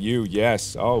 Oh, you,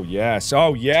 yes. Oh, yes.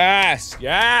 Oh, yes!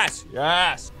 Yes!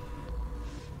 Yes!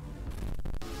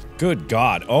 Good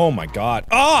God. Oh my God.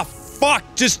 Oh, fuck!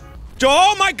 Just-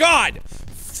 oh my God!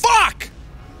 Fuck!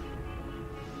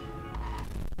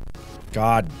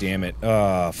 God damn it.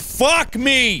 Fuck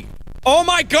me! Oh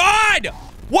my God!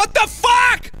 What the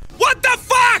fuck?! What the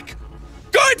fuck?!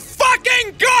 Good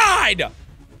fucking God!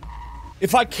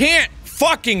 If I can't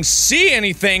fucking see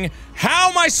anything,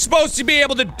 how am I supposed to be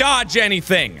able to dodge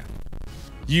anything?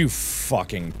 You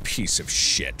fucking piece of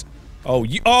shit. Oh,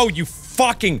 you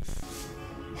fucking-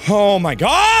 oh my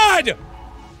God!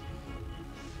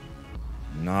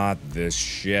 Not this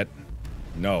shit.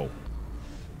 No.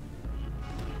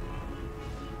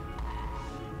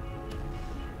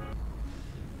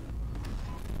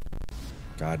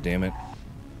 God damn it.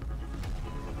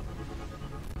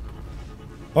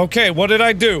 Okay, what did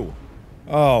I do?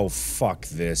 Oh, fuck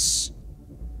this.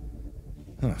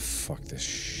 Oh, fuck this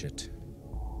shit.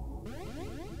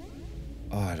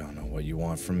 I don't know what you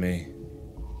want from me.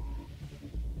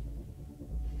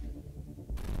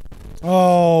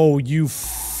 Oh, you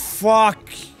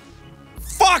fucking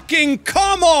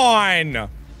come on!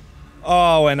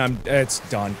 Oh, and it's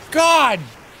done. God!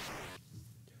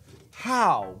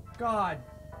 How? God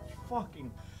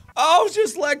fucking- oh,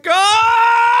 just let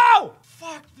go!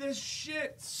 Fuck this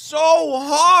shit so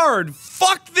hard!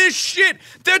 Fuck this shit!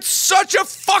 That's such a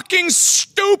fucking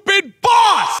stupid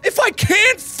boss! If I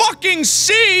can't fucking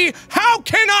see, how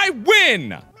can I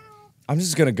win? I'm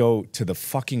just gonna go to the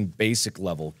fucking basic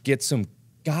level, get some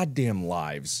goddamn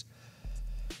lives.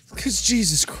 Cause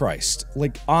Jesus Christ,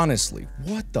 like honestly,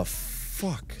 what the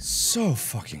fuck? So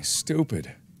fucking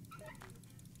stupid.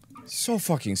 So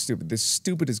fucking stupid. The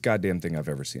stupidest goddamn thing I've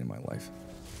ever seen in my life.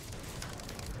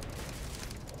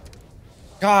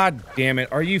 God damn it.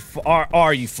 Are you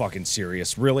fucking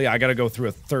serious? Really? I gotta go through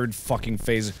a third fucking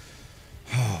phase.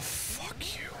 Oh, fuck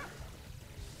you.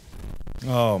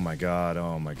 Oh my God.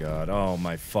 Oh my God. Oh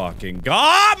my fucking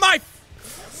God. My.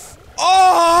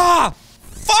 Oh!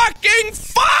 Fucking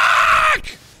fuck!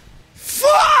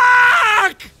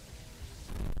 Fuck!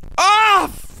 Oh,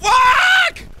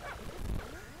 fuck!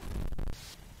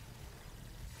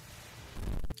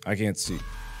 I can't see.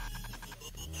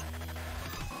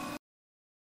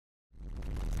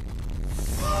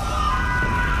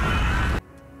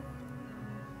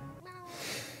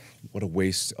 What a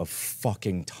waste of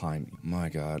fucking time. My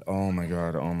God. Oh my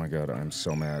God. Oh my God. I'm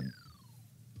so mad.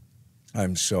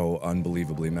 I'm so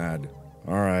unbelievably mad.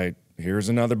 Alright. Here's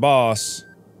another boss.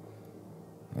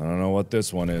 I don't know what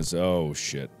this one is. Oh,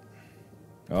 shit.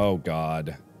 Oh,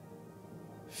 God.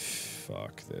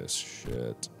 Fuck this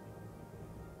shit.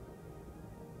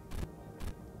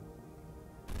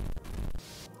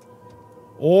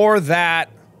 Or that.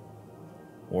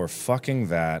 Or fucking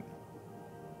that.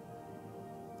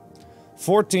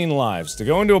 14 lives. To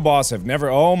go into a boss I've never-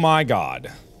 oh my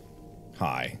God.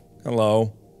 Hi.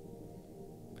 Hello.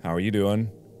 How are you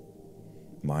doing?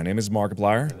 My name is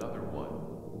Markiplier. Another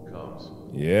one comes.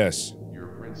 Yes. Your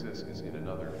princess is in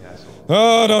another castle.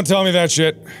 Oh, don't tell me that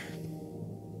shit.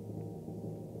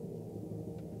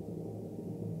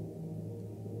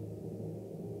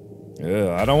 Ugh,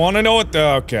 I don't want to know what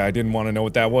the- okay, I didn't want to know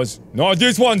what that was. No,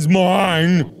 this one's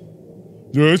mine!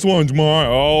 This one's mine.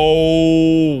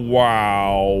 Oh,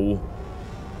 wow.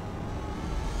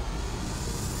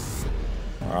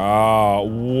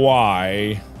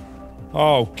 Why?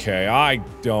 Okay, I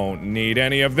don't need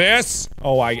any of this.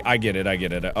 Oh, I get it, I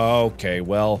get it. Okay,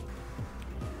 well.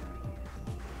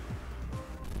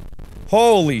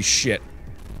 Holy shit.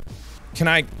 Can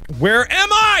I- where am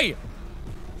I?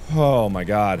 Oh my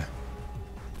God.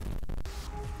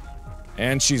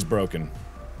 And she's broken.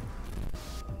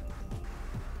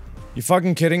 You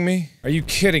fucking kidding me? Are you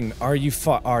kidding? Are you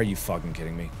fucking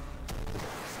kidding me?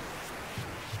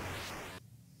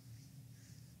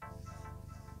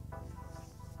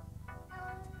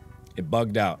 It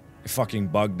bugged out. It fucking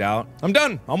bugged out. I'm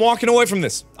done. I'm walking away from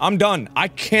this. I'm done. I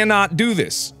cannot do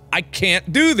this. I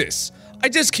can't do this. I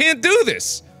just can't do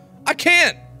this. I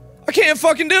can't. I can't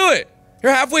fucking do it.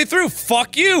 You're halfway through.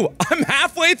 Fuck you. I'm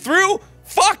halfway through.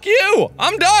 Fuck you.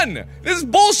 I'm done. This is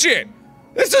bullshit.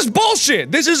 This is bullshit!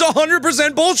 This is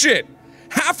 100% bullshit!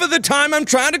 Half of the time I'm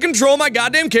trying to control my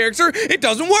goddamn character, it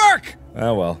doesn't work!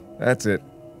 Oh well, that's it.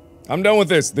 I'm done with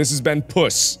this. This has been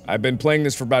PUSS. I've been playing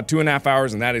this for about 2.5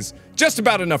 hours and that is just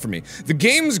about enough for me. The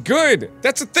game's good.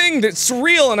 That's a thing that's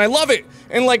surreal and I love it.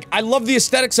 And like, I love the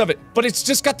aesthetics of it, but it's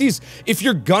just got these- if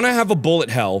you're gonna have a bullet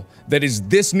hell that is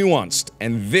this nuanced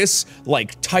and this,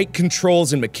 like, tight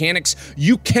controls and mechanics,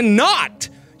 you cannot,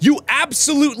 you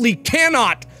absolutely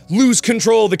cannot lose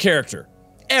control of the character.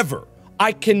 Ever.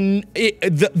 I can,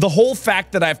 the whole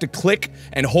fact that I have to click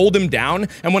and hold him down,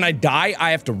 and when I die,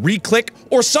 I have to re-click,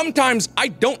 or sometimes I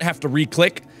don't have to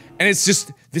re-click, and it's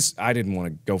just, this, I didn't want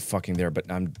to go fucking there,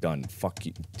 but I'm done. Fuck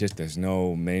you. Just, there's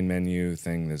no main menu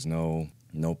thing, there's no,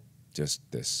 nope, just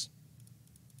this.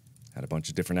 Had a bunch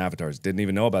of different avatars. Didn't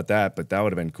even know about that, but that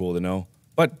would have been cool to know.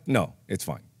 But no, it's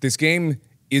fine. This game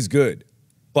is good,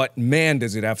 but man,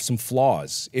 does it have some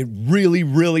flaws. It really,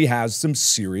 really has some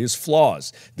serious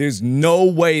flaws. There's no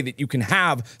way that you can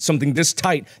have something this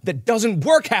tight that doesn't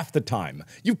work half the time.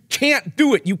 You can't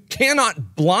do it. You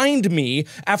cannot blind me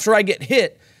after I get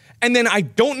hit, and then I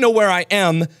don't know where I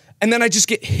am, and then I just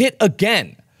get hit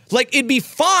again. Like, it'd be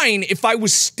fine if I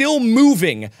was still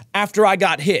moving after I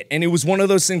got hit, and it was one of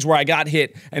those things where I got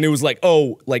hit, and it was like,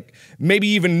 oh, like, maybe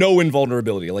even no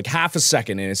invulnerability, like half a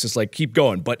second, and it's just like, keep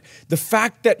going. But the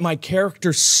fact that my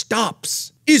character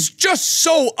stops is just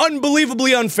so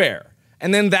unbelievably unfair.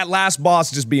 And then that last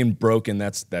boss just being broken,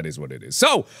 that is what it is.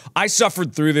 So, I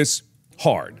suffered through this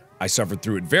hard. I suffered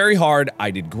through it very hard.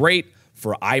 I did great.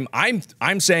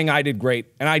 I'm saying I did great,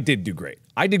 and I did do great.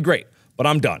 I did great, but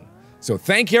I'm done. So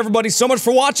thank you everybody so much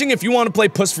for watching. If you want to play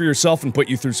PUSS for yourself and put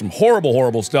you through some horrible,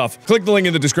 horrible stuff, click the link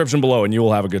in the description below and you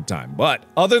will have a good time. But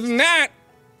other than that,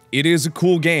 it is a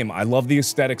cool game. I love the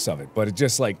aesthetics of it, but it's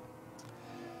just like,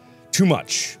 too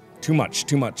much. Too much,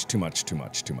 too much, too much, too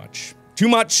much, too much. Too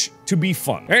much to be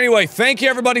fun. Anyway, thank you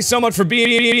everybody so much for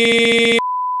being.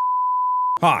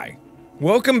 Hi.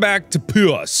 Welcome back to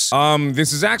PUSS.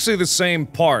 This is actually the same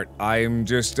part. I'm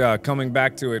just, coming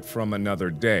back to it from another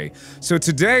day. So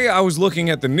today I was looking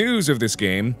at the news of this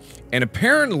game, and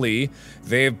apparently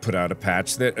they've put out a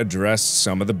patch that addressed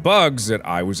some of the bugs that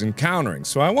I was encountering.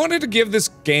 So I wanted to give this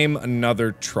game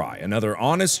another try, another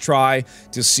honest try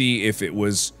to see if it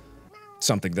was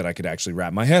something that I could actually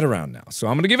wrap my head around now. So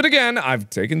I'm gonna give it again. I've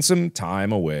taken some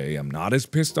time away. I'm not as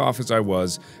pissed off as I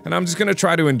was, and I'm just gonna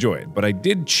try to enjoy it. But I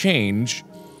did change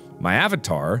my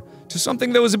avatar to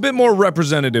something that was a bit more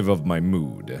representative of my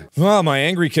mood. Well, my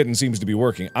angry kitten seems to be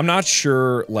working. I'm not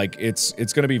sure, like,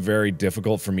 it's gonna be very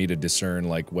difficult for me to discern,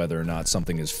 like, whether or not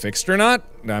something is fixed or not.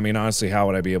 I mean, honestly, how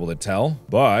would I be able to tell?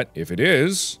 But if it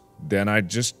is, then I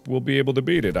just will be able to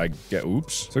beat it.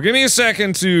 Oops. So give me a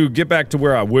second to get back to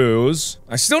where I was.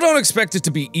 I still don't expect it to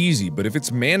be easy, but if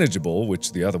it's manageable,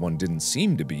 which the other one didn't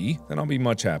seem to be, then I'll be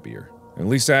much happier. At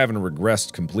least I haven't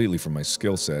regressed completely from my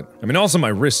skill set. I mean, also my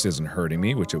wrist isn't hurting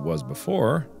me, which it was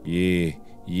before. Yeah.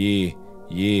 Easy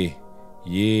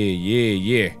peasy.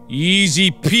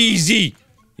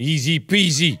 Easy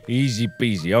peasy. Easy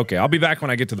peasy. Okay, I'll be back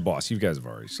when I get to the boss. You guys have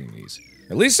already seen these.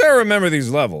 At least I remember these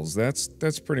levels. That's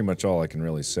pretty much all I can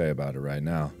really say about it right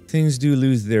now. Things do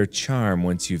lose their charm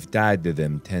once you've died to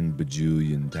them 10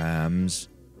 bajillion times.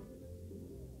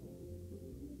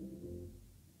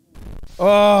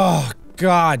 Oh,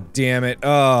 god damn it.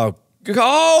 Oh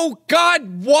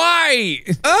god, why?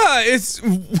 It's...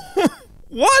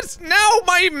 What? Now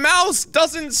my mouse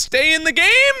doesn't stay in the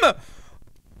game?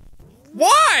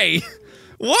 Why?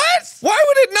 What? Why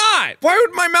would it not? Why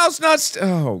would my mouse not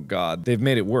oh god. They've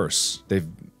made it worse. They've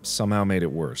somehow made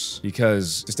it worse.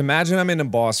 Because, just imagine I'm in a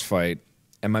boss fight,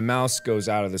 and my mouse goes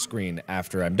out of the screen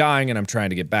after I'm dying and I'm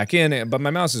trying to get back in, but my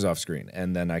mouse is off screen.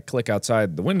 And then I click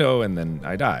outside the window and then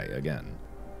I die again.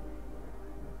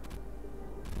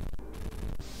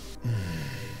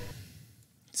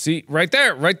 See, right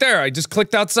there, I just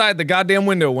clicked outside the goddamn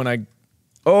window when I...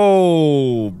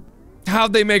 Oh...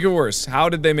 How'd they make it worse? How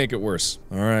did they make it worse?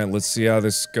 Alright, let's see how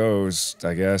this goes,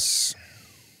 I guess.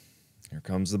 Here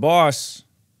comes the boss.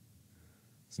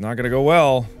 It's not gonna go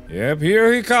well. Yep,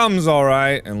 here he comes,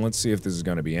 alright. And let's see if this is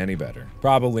gonna be any better.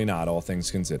 Probably not, all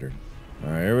things considered.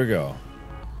 Alright, here we go.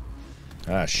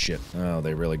 Ah, shit. Oh,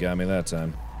 they really got me that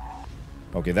time.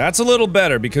 Okay, that's a little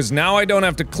better, because now I don't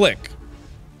have to click.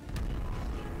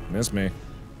 Miss me.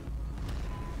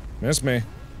 Miss me.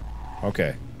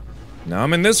 Okay. Now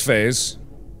I'm in this phase.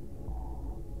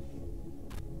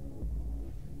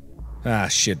 Ah,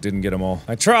 shit, didn't get them all.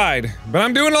 I tried, but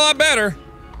I'm doing a lot better.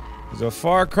 It's a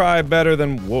far cry better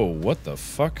than- whoa, what the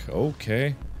fuck?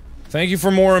 Okay. Thank you for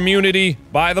more immunity,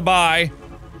 by the by.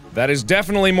 That is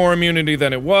definitely more immunity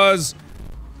than it was.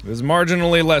 It is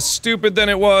marginally less stupid than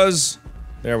it was.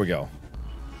 There we go.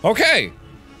 Okay!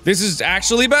 This is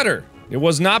actually better. It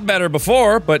was not better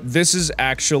before, but this is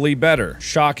actually better.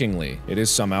 Shockingly, it is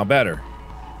somehow better.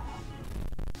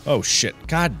 Oh shit,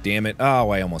 god damn it. Oh,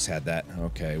 I almost had that.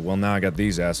 Okay, well now I got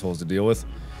these assholes to deal with.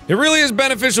 It really is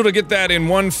beneficial to get that in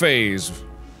one phase.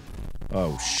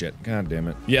 Oh shit, god damn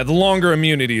it. Yeah, the longer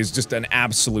immunity is just an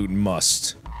absolute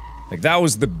must. Like, that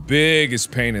was the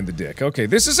biggest pain in the dick. Okay,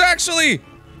 this is actually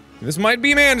This might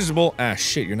be manageable. Ah,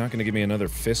 shit, you're not gonna give me another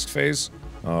fist phase?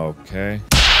 Okay.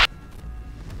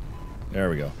 There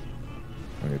we go.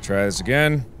 I'm gonna try this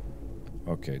again.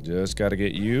 Okay, just gotta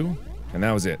get you. And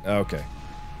that was it. Okay.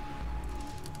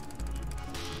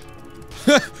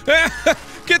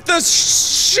 Get the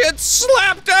shit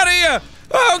slapped out of you!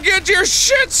 Oh, get your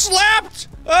shit slapped!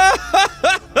 That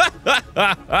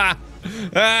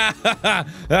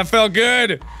felt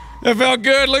good. That felt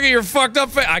good. Look at your fucked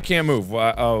up face. I can't move.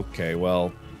 Okay,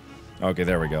 well. Okay,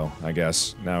 there we go. I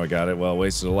guess. Now we got it. Well,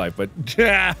 wasted a life, but.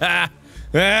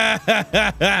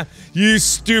 You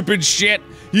stupid shit.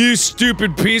 You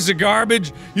stupid piece of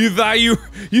garbage. You thought you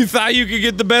could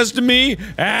get the best of me?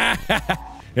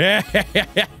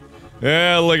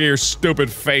 Yeah, look at your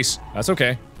stupid face. That's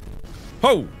okay.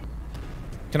 Ho!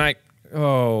 Can I?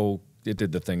 Oh, it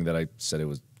did the thing that I said it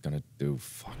was gonna do.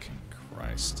 Fucking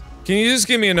Christ. Can you just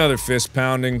give me another fist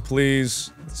pounding,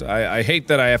 please? I hate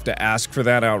that I have to ask for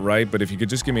that outright, but if you could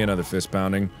just give me another fist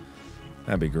pounding,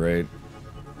 that'd be great.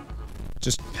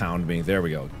 Just pound me. There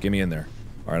we go. Get me in there.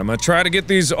 Alright, I'm gonna try to get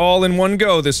these all in one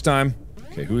go this time.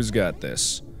 Okay, who's got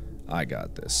this? I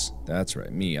got this. That's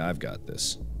right, me, I've got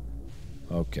this.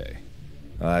 Okay.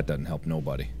 That doesn't help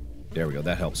nobody. There we go,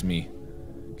 that helps me.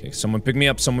 Okay, someone pick me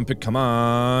up, someone pick- come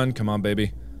on,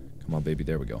 baby. Come on, baby,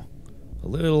 there we go. A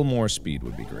little more speed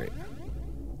would be great.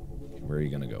 Where are you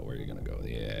gonna go? Where are you gonna go?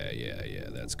 Yeah,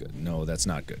 that's good. No, that's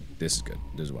not good. This is good.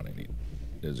 This is what I need.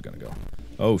 This is gonna go.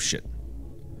 Oh, shit.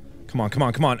 Come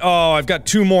on. Oh, I've got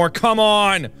 2 more. Come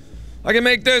on! I can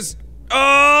make this!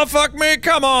 Oh, fuck me!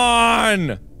 Come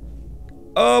on!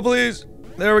 Oh, please.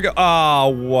 There we go. Oh,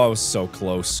 whoa, so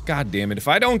close. God damn it. If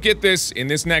I don't get this in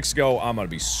this next go, I'm gonna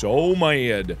be so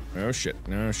mad. Oh, shit.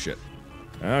 Oh, shit.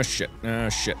 Oh, shit. Oh,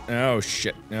 shit. Oh,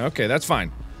 shit. Okay, that's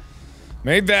fine.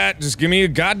 Made that. Just give me a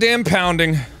goddamn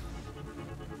pounding.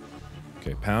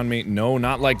 Okay, pound me. No,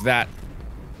 not like that.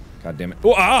 God damn it.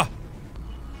 Oh, ah!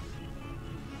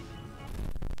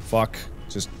 Fuck.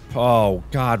 Just- oh,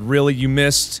 God, really? You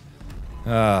missed?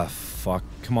 Fuck.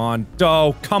 Come on.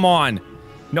 Oh, come on!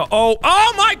 No-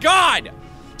 oh my God!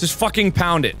 Just fucking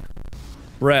pound it.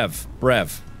 Brev.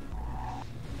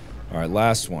 Alright,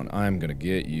 last one. I'm gonna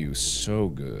get you so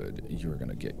good. You're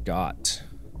gonna get got.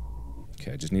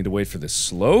 Okay, I just need to wait for this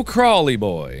slow crawly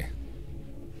boy.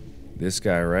 This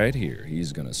guy right here.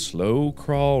 He's gonna slow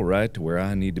crawl right to where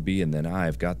I need to be, and then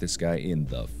I've got this guy in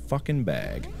the fucking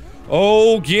bag.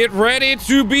 Oh, get ready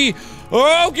to be-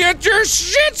 oh, get your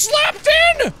shit slapped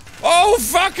in! Oh,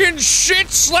 fucking shit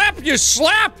slap! You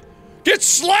slap! Get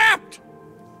slapped!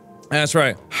 That's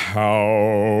right. How?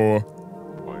 I am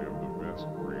the best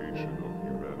creation of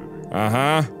humanity. Uh-huh.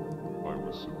 I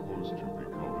was supposed to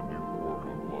become a new form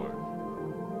of life.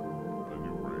 A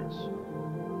new race.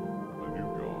 A new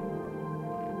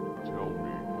god. Tell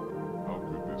me, how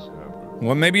could this happen?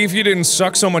 Well, maybe if you didn't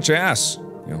suck so much ass.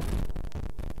 You know.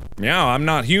 Yeah, I'm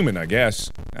not human, I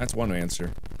guess. That's one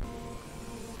answer.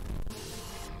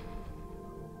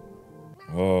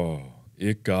 Oh,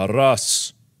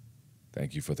 Icarus.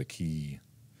 Thank you for the key.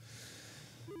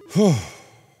 Whew.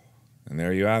 And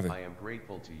there you have it. I am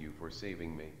grateful to you for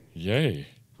saving me. Yay.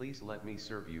 Please let me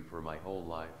serve you for my whole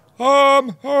life.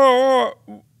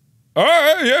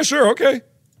 Yeah, sure, okay.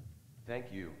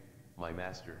 Thank you, my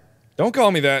master. Don't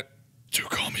call me that. Do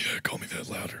call me that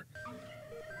louder.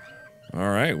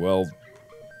 Alright, well,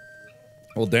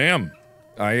 damn.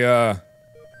 I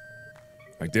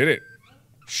did it.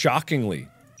 Shockingly,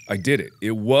 I did it.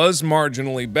 It was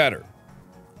marginally better.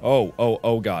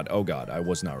 Oh god, I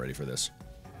was not ready for this.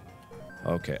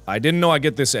 Okay, I didn't know I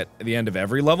get this at the end of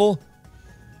every level.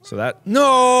 So that-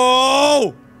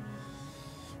 no!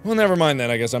 Well, never mind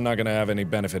then, I guess I'm not gonna have any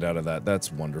benefit out of that.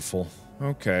 That's wonderful.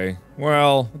 Okay,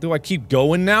 well, do I keep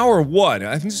going now or what?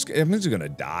 I'm just gonna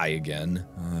die again.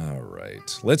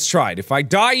 Alright, let's try it. If I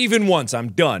die even once,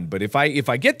 I'm done. But if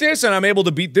I get this and I'm able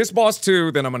to beat this boss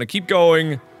too, then I'm gonna keep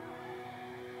going.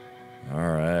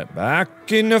 Alright,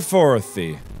 back in the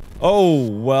fourthy. Oh,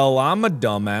 well, I'm a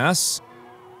dumbass.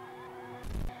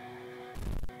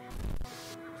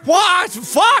 What?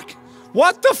 Fuck!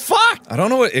 What the fuck? I don't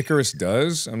know what Icarus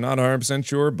does. I'm not 100%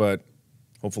 sure, but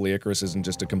hopefully Icarus isn't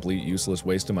just a complete useless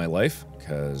waste of my life.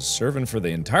 Because serving for the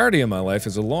entirety of my life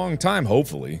is a long time,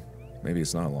 hopefully. Maybe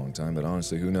it's not a long time, but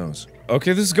honestly, who knows?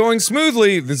 Okay, this is going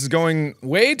smoothly. This is going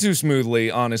way too smoothly,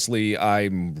 honestly.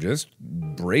 I'm just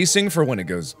bracing for when it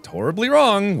goes horribly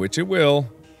wrong, which it will.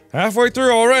 Halfway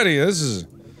through already. This is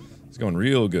going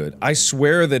real good. I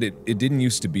swear that it didn't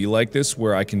used to be like this,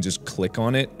 where I can just click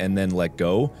on it and then let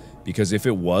go. Because if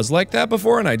it was like that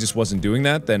before and I just wasn't doing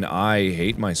that, then I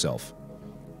hate myself.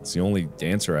 It's the only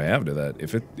answer I have to that.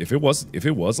 If it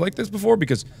was like this before,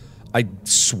 because I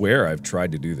swear I've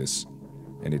tried to do this,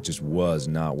 and it just was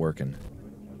not working.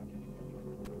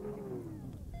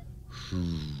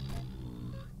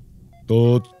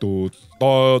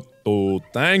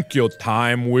 Thank you,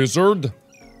 Time Wizard.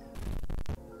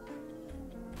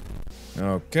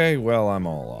 Okay, well, I'm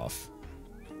all off.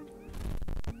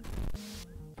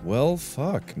 Well,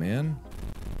 fuck, man.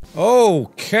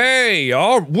 Okay,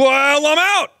 well, I'm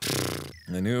out!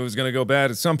 I knew it was gonna go bad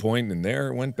at some point, and there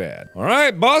it went bad.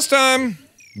 Alright, boss time!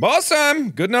 Boss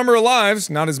time! Good number of lives.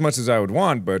 Not as much as I would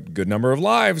want, but good number of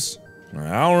lives.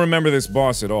 Alright, I don't remember this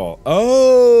boss at all.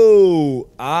 Oh!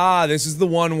 Ah, this is the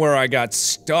one where I got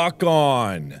stuck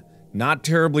on. Not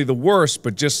terribly the worst,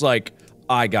 but just like,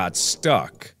 I got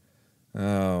stuck.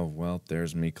 Oh, well,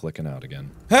 there's me clicking out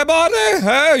again. Hey, buddy!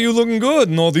 Hey, you looking good?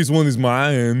 No, this one is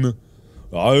mine.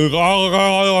 Alright,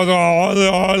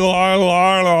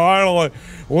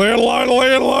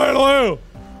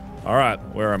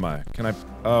 where am I? Can I?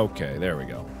 Okay, there we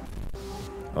go.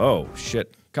 Oh,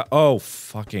 shit. Oh,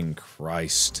 fucking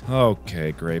Christ.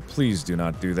 Okay, great. Please do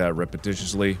not do that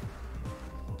repetitiously.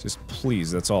 Just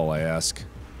please, that's all I ask.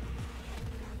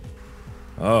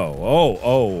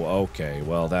 Oh, okay.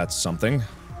 Well, that's something.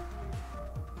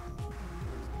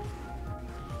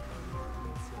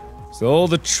 So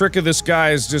the trick of this guy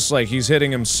is just like he's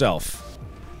hitting himself.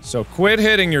 So quit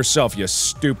hitting yourself, you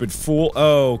stupid fool.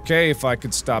 Okay, if I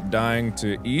could stop dying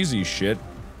to easy shit.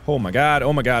 Oh my god,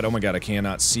 oh my god, oh my god, I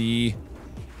cannot see.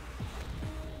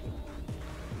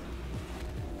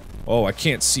 Oh, I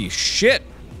can't see shit.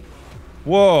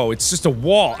 Whoa, it's just a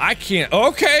wall. I can't.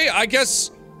 Okay, I guess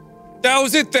that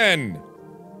was it then.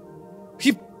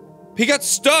 He got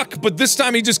stuck, but this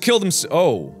time he just killed himself.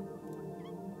 Oh.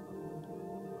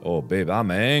 Oh, babe,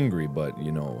 I'm angry, but,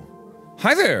 you know...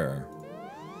 Hi there!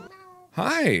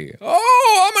 Hi!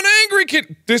 Oh, I'm an angry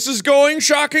kid! This is going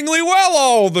shockingly well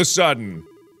all of a sudden!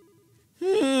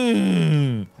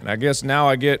 And I guess now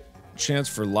I get a chance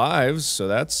for lives, so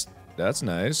that's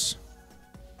nice.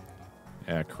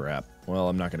 Ah, crap. Well,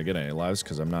 I'm not gonna get any lives,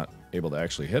 because I'm not able to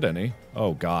actually hit any.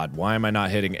 Oh god, why am I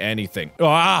not hitting anything?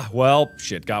 Ah, well,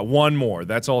 shit, got one more.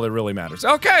 That's all that really matters.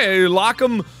 Okay, lock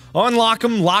 'em, unlock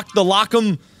 'em, lock the lock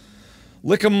 'em.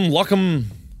 Lick 'em, luck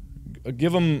 'em,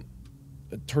 give 'em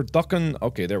a turducken.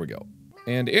 Okay, there we go.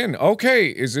 And in. Okay,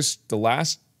 is this the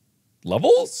last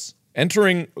levels?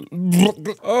 Entering.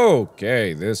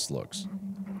 Okay, this looks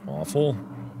awful.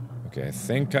 Okay, I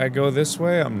think I go this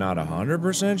way. I'm not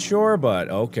 100% sure, but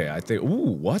okay, I think.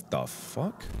 Ooh, what the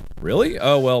fuck? Really?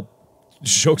 Oh, well,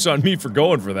 joke's on me for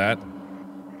going for that.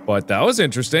 But that was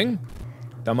interesting.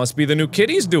 That must be the new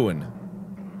kitties doing.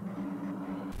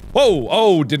 Whoa,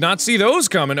 oh, did not see those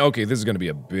coming. Okay, this is gonna be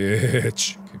a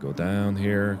bitch. Okay, go down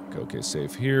here. Okay,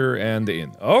 save here and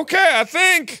in. Okay, I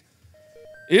think.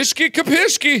 Ishki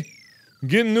kapishki.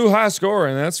 Getting new high score,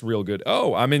 and that's real good.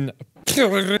 Oh, I'm in.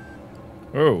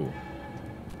 Oh.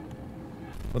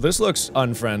 Well, this looks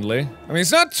unfriendly. I mean,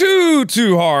 it's not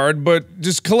too hard, but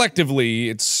just collectively,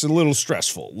 it's a little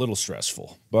stressful.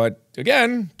 But,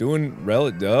 again, doing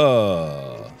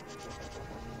What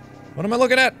am I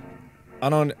looking at? I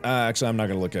don't, actually, I'm not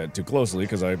gonna look at it too closely,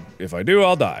 because if I do,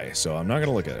 I'll die, so I'm not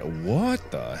gonna look at it.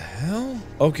 What the hell?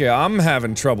 Okay, I'm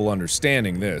having trouble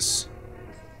understanding this.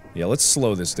 Yeah, let's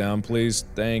slow this down, please.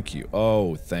 Thank you.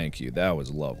 Oh, thank you. That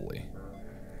was lovely.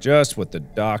 Just what the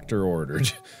doctor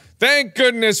ordered. Thank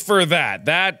goodness for that.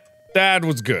 That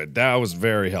was good. That was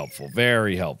very helpful.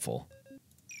 Very helpful.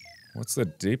 What's the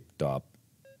deep dop?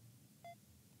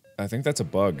 I think that's a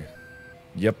bug.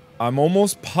 Yep, I'm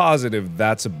almost positive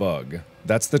that's a bug.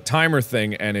 That's the timer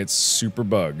thing, and it's super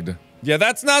bugged. Yeah,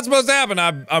 that's not supposed to happen.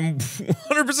 I'm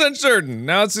 100% certain.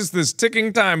 Now it's just this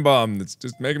ticking time bomb that's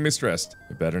just making me stressed.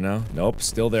 You better now? Nope,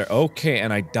 still there. Okay,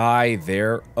 and I die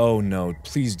there. Oh no,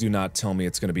 please do not tell me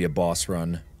it's gonna be a boss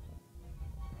run.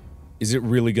 Is it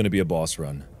really gonna be a boss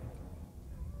run?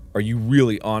 Are you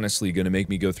really honestly gonna make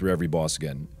me go through every boss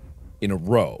again? In a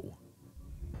row?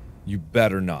 You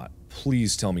better not.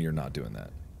 Please tell me you're not doing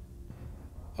that.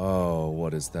 Oh,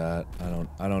 what is that?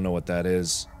 I don't know what that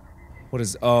is. What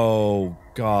is- oh,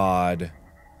 God.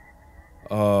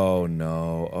 Oh,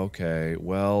 no. Okay,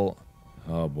 well...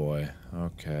 oh, boy.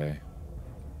 Okay.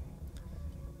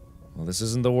 Well, this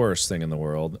isn't the worst thing in the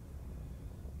world.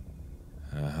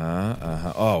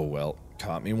 Oh, well.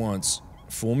 Caught me once.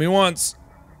 Fool me once.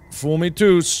 Fool me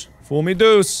twoce. Fool me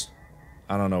deuce.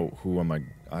 I don't know who am I...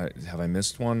 have I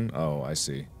missed one? Oh, I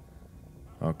see.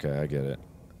 Okay, I get it.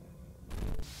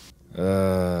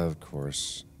 Of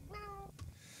course.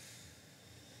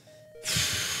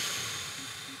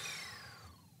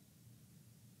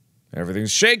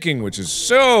 Everything's shaking, which is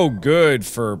so good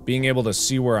for being able to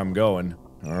see where I'm going.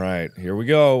 Alright, here we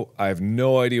go. I have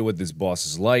no idea what this boss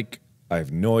is like. I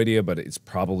have no idea, but it's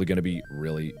probably gonna be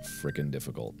really freaking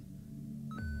difficult.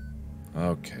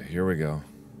 Okay, here we go.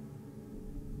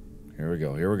 Here we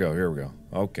go, here we go, here we go.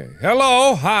 Okay.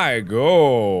 Hello! Hi,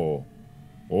 go!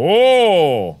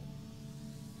 Oh!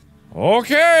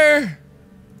 Okay!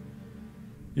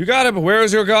 You got it, but where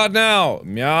is your god now?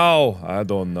 Meow. I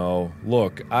don't know.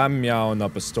 Look, I'm meowing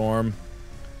up a storm.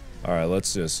 Alright,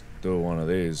 let's just do one of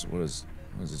these. What is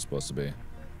it supposed to be?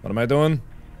 What am I doing?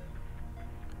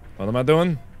 What am I doing?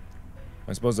 Am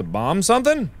I supposed to bomb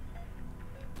something?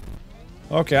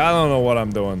 Okay, I don't know what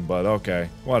I'm doing, but okay.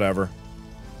 Whatever.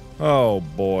 Oh,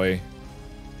 boy.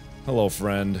 Hello,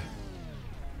 friend.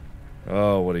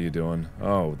 Oh, what are you doing?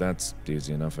 Oh, that's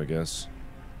easy enough, I guess.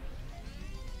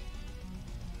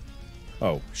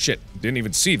 Oh, shit. Didn't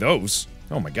even see those.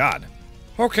 Oh my god.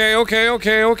 Okay, okay,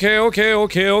 okay, okay, okay,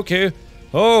 okay, okay.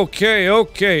 Okay,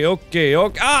 okay, okay,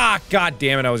 okay. Ah, god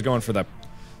damn it, I was going for the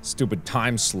stupid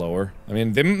time slower. I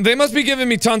mean, they must be giving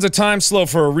me tons of time slow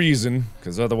for a reason.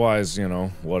 Because otherwise, you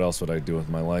know, what else would I do with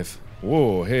my life?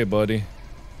 Whoa, hey, buddy.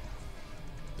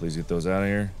 Please get those out of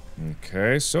here.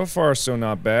 Okay, so far so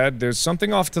not bad. There's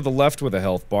something off to the left with a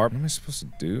health bar. What am I supposed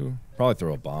to do? Probably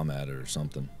throw a bomb at it or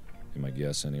something. Be my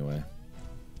guess anyway.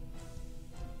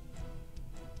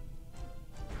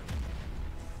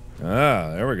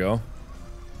 Ah, there we go.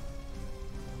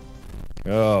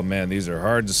 Oh man, these are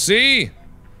hard to see!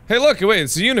 Hey look, wait,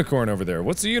 it's a unicorn over there.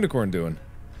 What's the unicorn doing?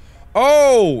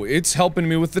 Oh, it's helping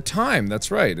me with the time.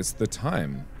 That's right, it's the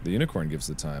time. The unicorn gives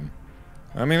the time.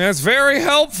 I mean, that's very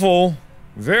helpful.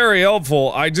 Very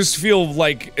helpful. I just feel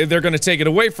like they're gonna take it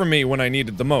away from me when I need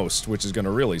it the most, which is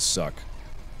gonna really suck.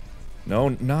 No,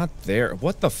 not there.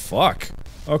 What the fuck?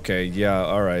 Okay, yeah,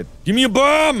 alright. Give me a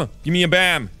bomb! Give me a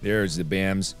bam! There's the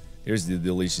bams. Here's the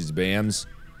delicious bams.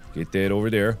 Get that over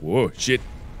there. Whoa, shit.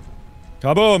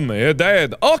 Kaboom! You're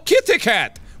dead. Oh, kitty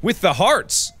cat! With the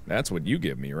hearts! That's what you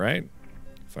give me, right?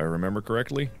 If I remember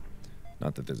correctly.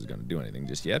 Not that this is gonna do anything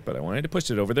just yet, but I wanted to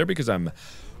push it over there because I'm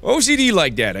OCD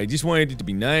like that. I just wanted it to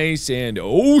be nice and-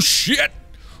 oh shit!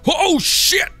 Oh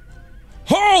shit!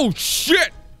 Oh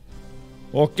shit!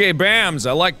 Okay, bams.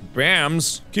 I like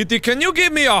bams. Kitty, can you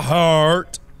give me a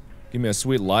heart? Give me a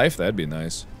sweet life? That'd be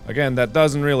nice. Again, that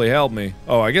doesn't really help me.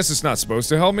 Oh, I guess it's not supposed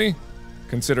to help me?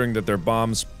 Considering that their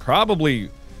bombs probably,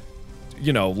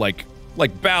 you know, like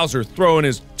Bowser throwing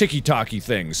his ticky-tacky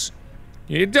things.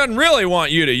 He doesn't really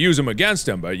want you to use them against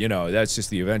him, but, you know, that's just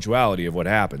the eventuality of what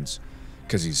happens.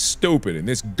 Because he's stupid, and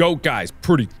this goat guy's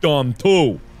pretty dumb,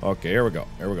 too. Okay, here we go.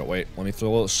 Here we go. Wait, let me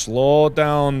slow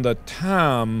down the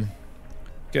time.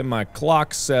 Get my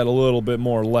clock set a little bit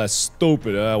more or less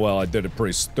stupid. Well, I did it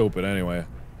pretty stupid anyway.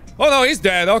 Oh no, he's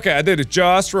dead. Okay, I did it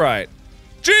just right.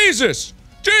 Jesus!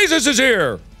 Jesus is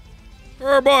here!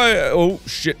 Everybody, oh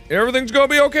shit, everything's gonna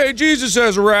be okay. Jesus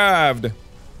has arrived.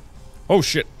 Oh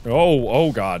shit.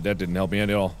 Oh god, that didn't help me at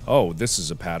all. Oh, this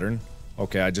is a pattern.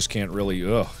 Okay, I just can't really,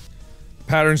 ugh.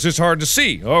 Pattern's just hard to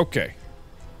see. Okay.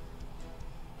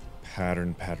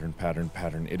 Pattern, pattern, pattern,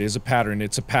 pattern. It is a pattern,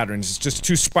 it's a pattern. It's just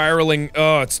two spiraling,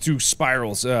 it's two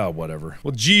spirals. Whatever.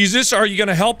 Well, Jesus, are you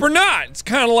gonna help or not? It's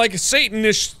kind of like a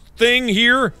Satanish thing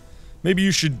here. Maybe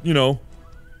you should, you know,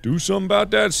 do something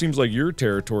about that. It seems like your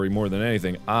territory more than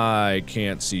anything. I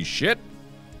can't see shit.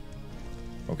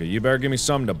 Okay, you better give me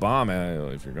something to bomb at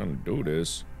if you're gonna do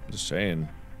this. I'm just saying.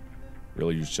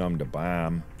 Really use something to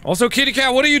bomb. Also, kitty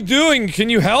cat, what are you doing? Can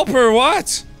you help or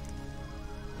what?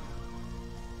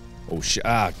 Oh shit,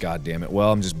 god damn it.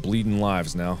 Well, I'm just bleeding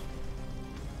lives now.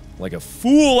 Like a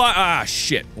fool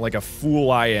shit. Like a fool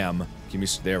I am. Give me,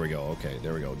 there we go, okay,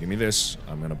 there we go. Give me this.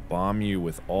 I'm gonna bomb you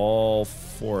with all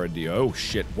four of you. Oh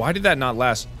shit, why did that not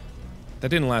last? That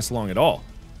didn't last long at all.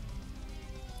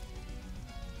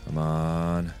 Come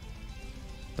on.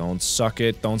 Don't suck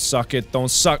it, don't suck it, don't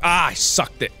suck- I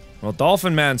sucked it! Well,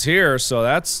 Dolphin Man's here, so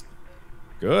that's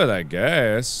good, I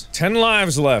guess. 10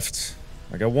 lives left.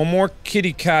 I got one more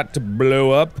kitty cat to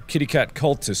blow up. Kitty cat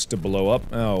cultist to blow up.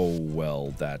 Oh,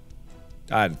 well,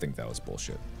 I didn't think that was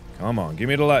bullshit. Come on, give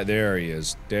me the light. There he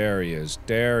is. There he is.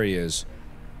 There he is.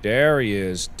 There he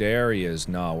is. There he is.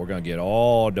 Nah, we're gonna get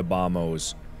all the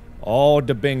bombos. All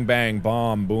the bing bang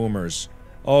bomb boomers.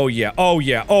 Oh yeah, oh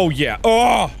yeah, oh yeah.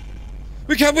 Oh!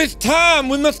 We can't waste time!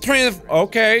 We must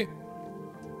okay.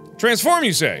 Transform,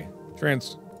 you say?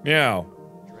 Meow.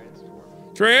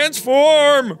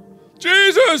 Transform!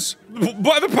 Jesus!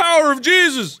 By the power of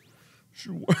Jesus!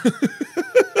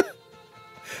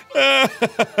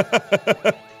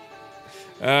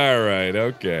 Alright,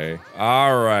 okay.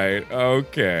 Alright,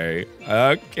 okay.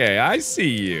 Okay, I see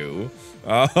you.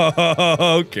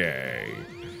 Okay.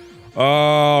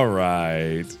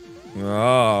 Alright.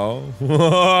 Oh.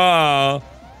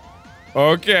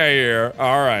 Okay here.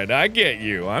 Alright, I get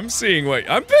you. I'm seeing what-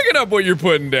 I'm picking up what you're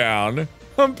putting down.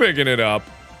 I'm picking it up.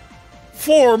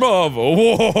 Form of-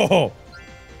 whoa!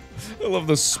 I love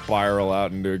the spiral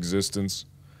out into existence.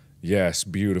 Yes,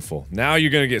 beautiful. Now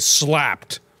you're gonna get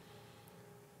slapped.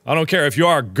 I don't care if you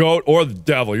are a goat or the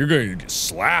devil, you're gonna get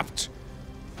slapped.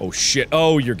 Oh shit,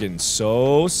 oh, you're getting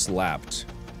so slapped.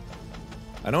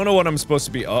 I don't know what I'm supposed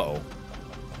to be- uh-oh.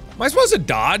 Am I supposed to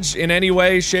dodge in any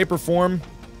way, shape, or form?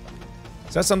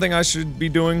 Is that something I should be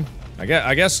doing? I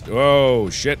guess- oh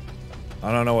shit.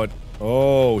 I don't know what-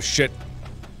 oh shit.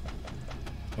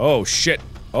 Oh shit.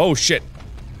 Oh shit.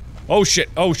 Oh shit,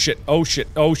 oh shit, oh shit,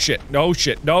 oh shit, no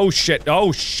shit, no shit,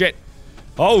 oh shit.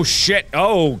 Oh shit,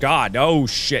 oh god, oh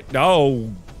shit,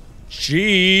 oh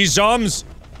jeezums.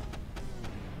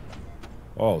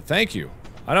 Oh, thank you.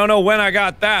 I don't know when I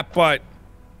got that, but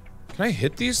can I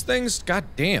hit these things? God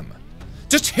damn.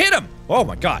 Just hit them! Oh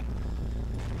my god.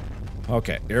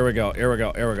 Okay, here we go, here we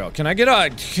go, here we go. Can I get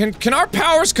a- can our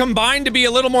powers combine to be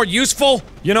a little more useful?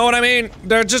 You know what I mean?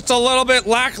 They're just a little bit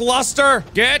lackluster.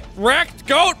 Get wrecked,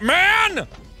 goat man!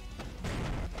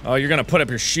 Oh, you're gonna put up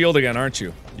your shield again, aren't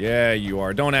you? Yeah, you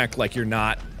are. Don't act like you're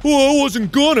not. Oh, I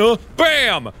wasn't gonna.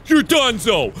 Bam! You're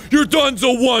donezo! You're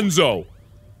donezo onezo!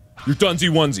 You're dunsy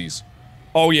onesies.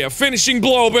 Oh yeah, finishing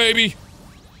blow, baby!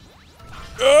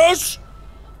 Yes!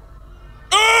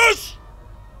 Yes!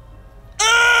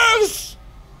 Yes!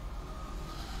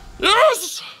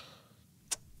 Yes!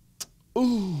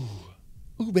 Ooh.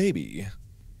 Ooh, baby.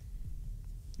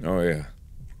 Oh, yeah.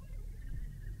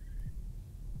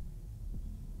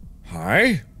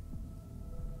 Hi?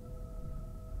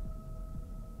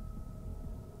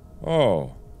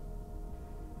 Oh.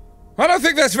 I don't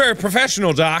think that's very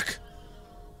professional, Doc.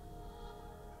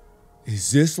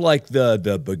 Is this like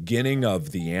the beginning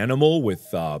of The Animal with,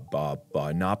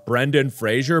 not Brendan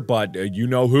Fraser, but you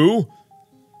know who?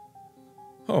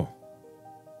 Oh.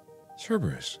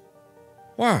 Cerberus.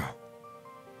 Wow.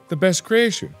 The best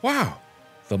creation. Wow.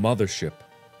 The mothership.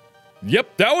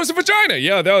 Yep, that was a vagina!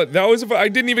 Yeah, that was I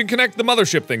didn't even connect the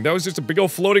mothership thing. That was just a big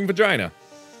old floating vagina.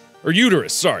 Or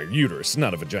uterus, sorry, uterus.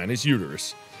 Not a vagina, it's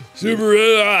uterus.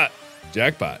 Super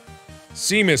jackpot.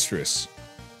 Sea mistress.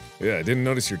 Yeah, I didn't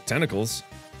notice your tentacles.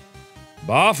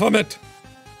 Baphomet!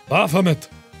 Baphomet!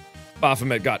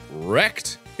 Baphomet got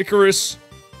wrecked. Icarus.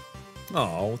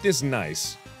 Oh, this is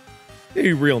nice.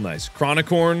 Hey, real nice.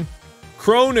 Chronicorn.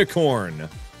 Chronicorn.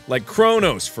 Like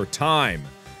Chronos for time.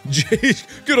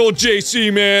 Good old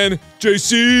JC, man.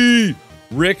 JC!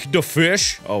 Rick the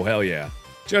fish. Oh, hell yeah.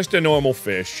 Just a normal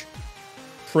fish.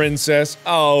 Princess.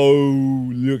 Oh,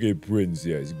 look at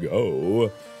Princess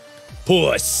go.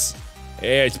 Puss.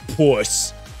 There's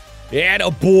Puss.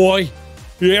 Attaboy.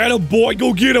 Attaboy,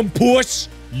 go get him, Puss.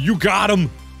 You got him.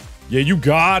 Yeah, you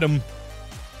got him.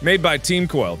 Made by Team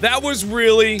Coil. That was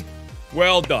really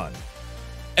well done.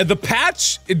 And the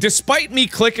patch, despite me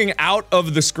clicking out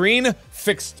of the screen,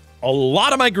 fixed a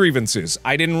lot of my grievances.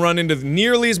 I didn't run into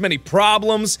nearly as many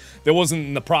problems. There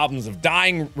wasn't the problems of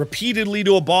dying repeatedly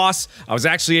to a boss. I was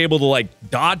actually able to, like,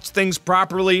 dodge things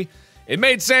properly. It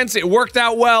made sense. It worked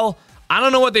out well. I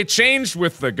don't know what they changed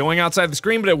with the going outside the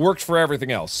screen, but it worked for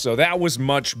everything else. So that was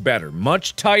much better.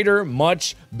 Much tighter,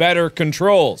 much better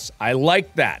controls. I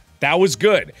liked that. That was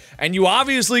good. And you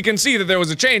obviously can see that there was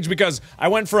a change because I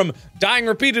went from dying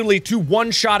repeatedly to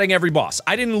one-shotting every boss.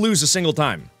 I didn't lose a single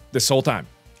time this whole time.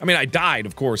 I mean, I died,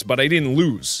 of course, but I didn't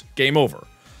lose. Game over.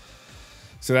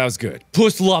 So that was good.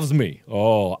 Puss loves me.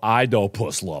 Oh, I know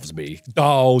Puss loves me.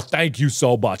 Oh, thank you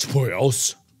so much,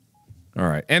 Puss.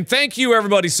 Alright, and thank you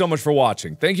everybody so much for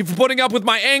watching. Thank you for putting up with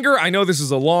my anger. I know this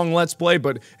is a long Let's Play,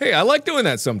 but hey, I like doing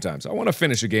that sometimes. I want to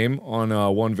finish a game on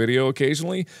one video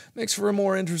occasionally. Makes for a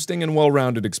more interesting and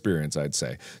well-rounded experience, I'd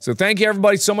say. So thank you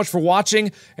everybody so much for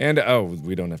watching, and oh,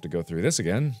 we don't have to go through this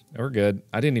again. We're good.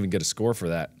 I didn't even get a score for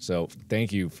that, so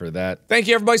thank you for that. Thank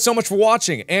you everybody so much for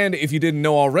watching, and if you didn't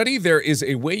know already, there is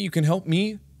a way you can help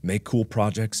me make cool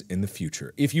projects in the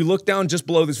future. If you look down just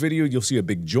below this video, you'll see a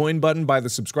big join button by the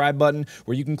subscribe button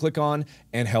where you can click on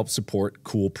and help support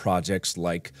cool projects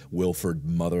like Wilford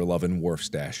Mother-Lovin'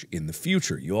 Wharfstash in the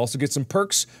future. You'll also get some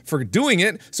perks for doing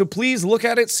it, so please look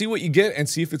at it, see what you get, and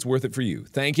see if it's worth it for you.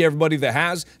 Thank you everybody that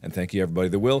has, and thank you everybody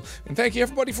that will, and thank you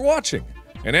everybody for watching.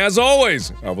 And as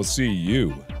always, I will see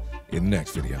you in the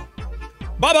next video.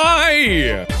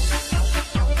 Bye-bye!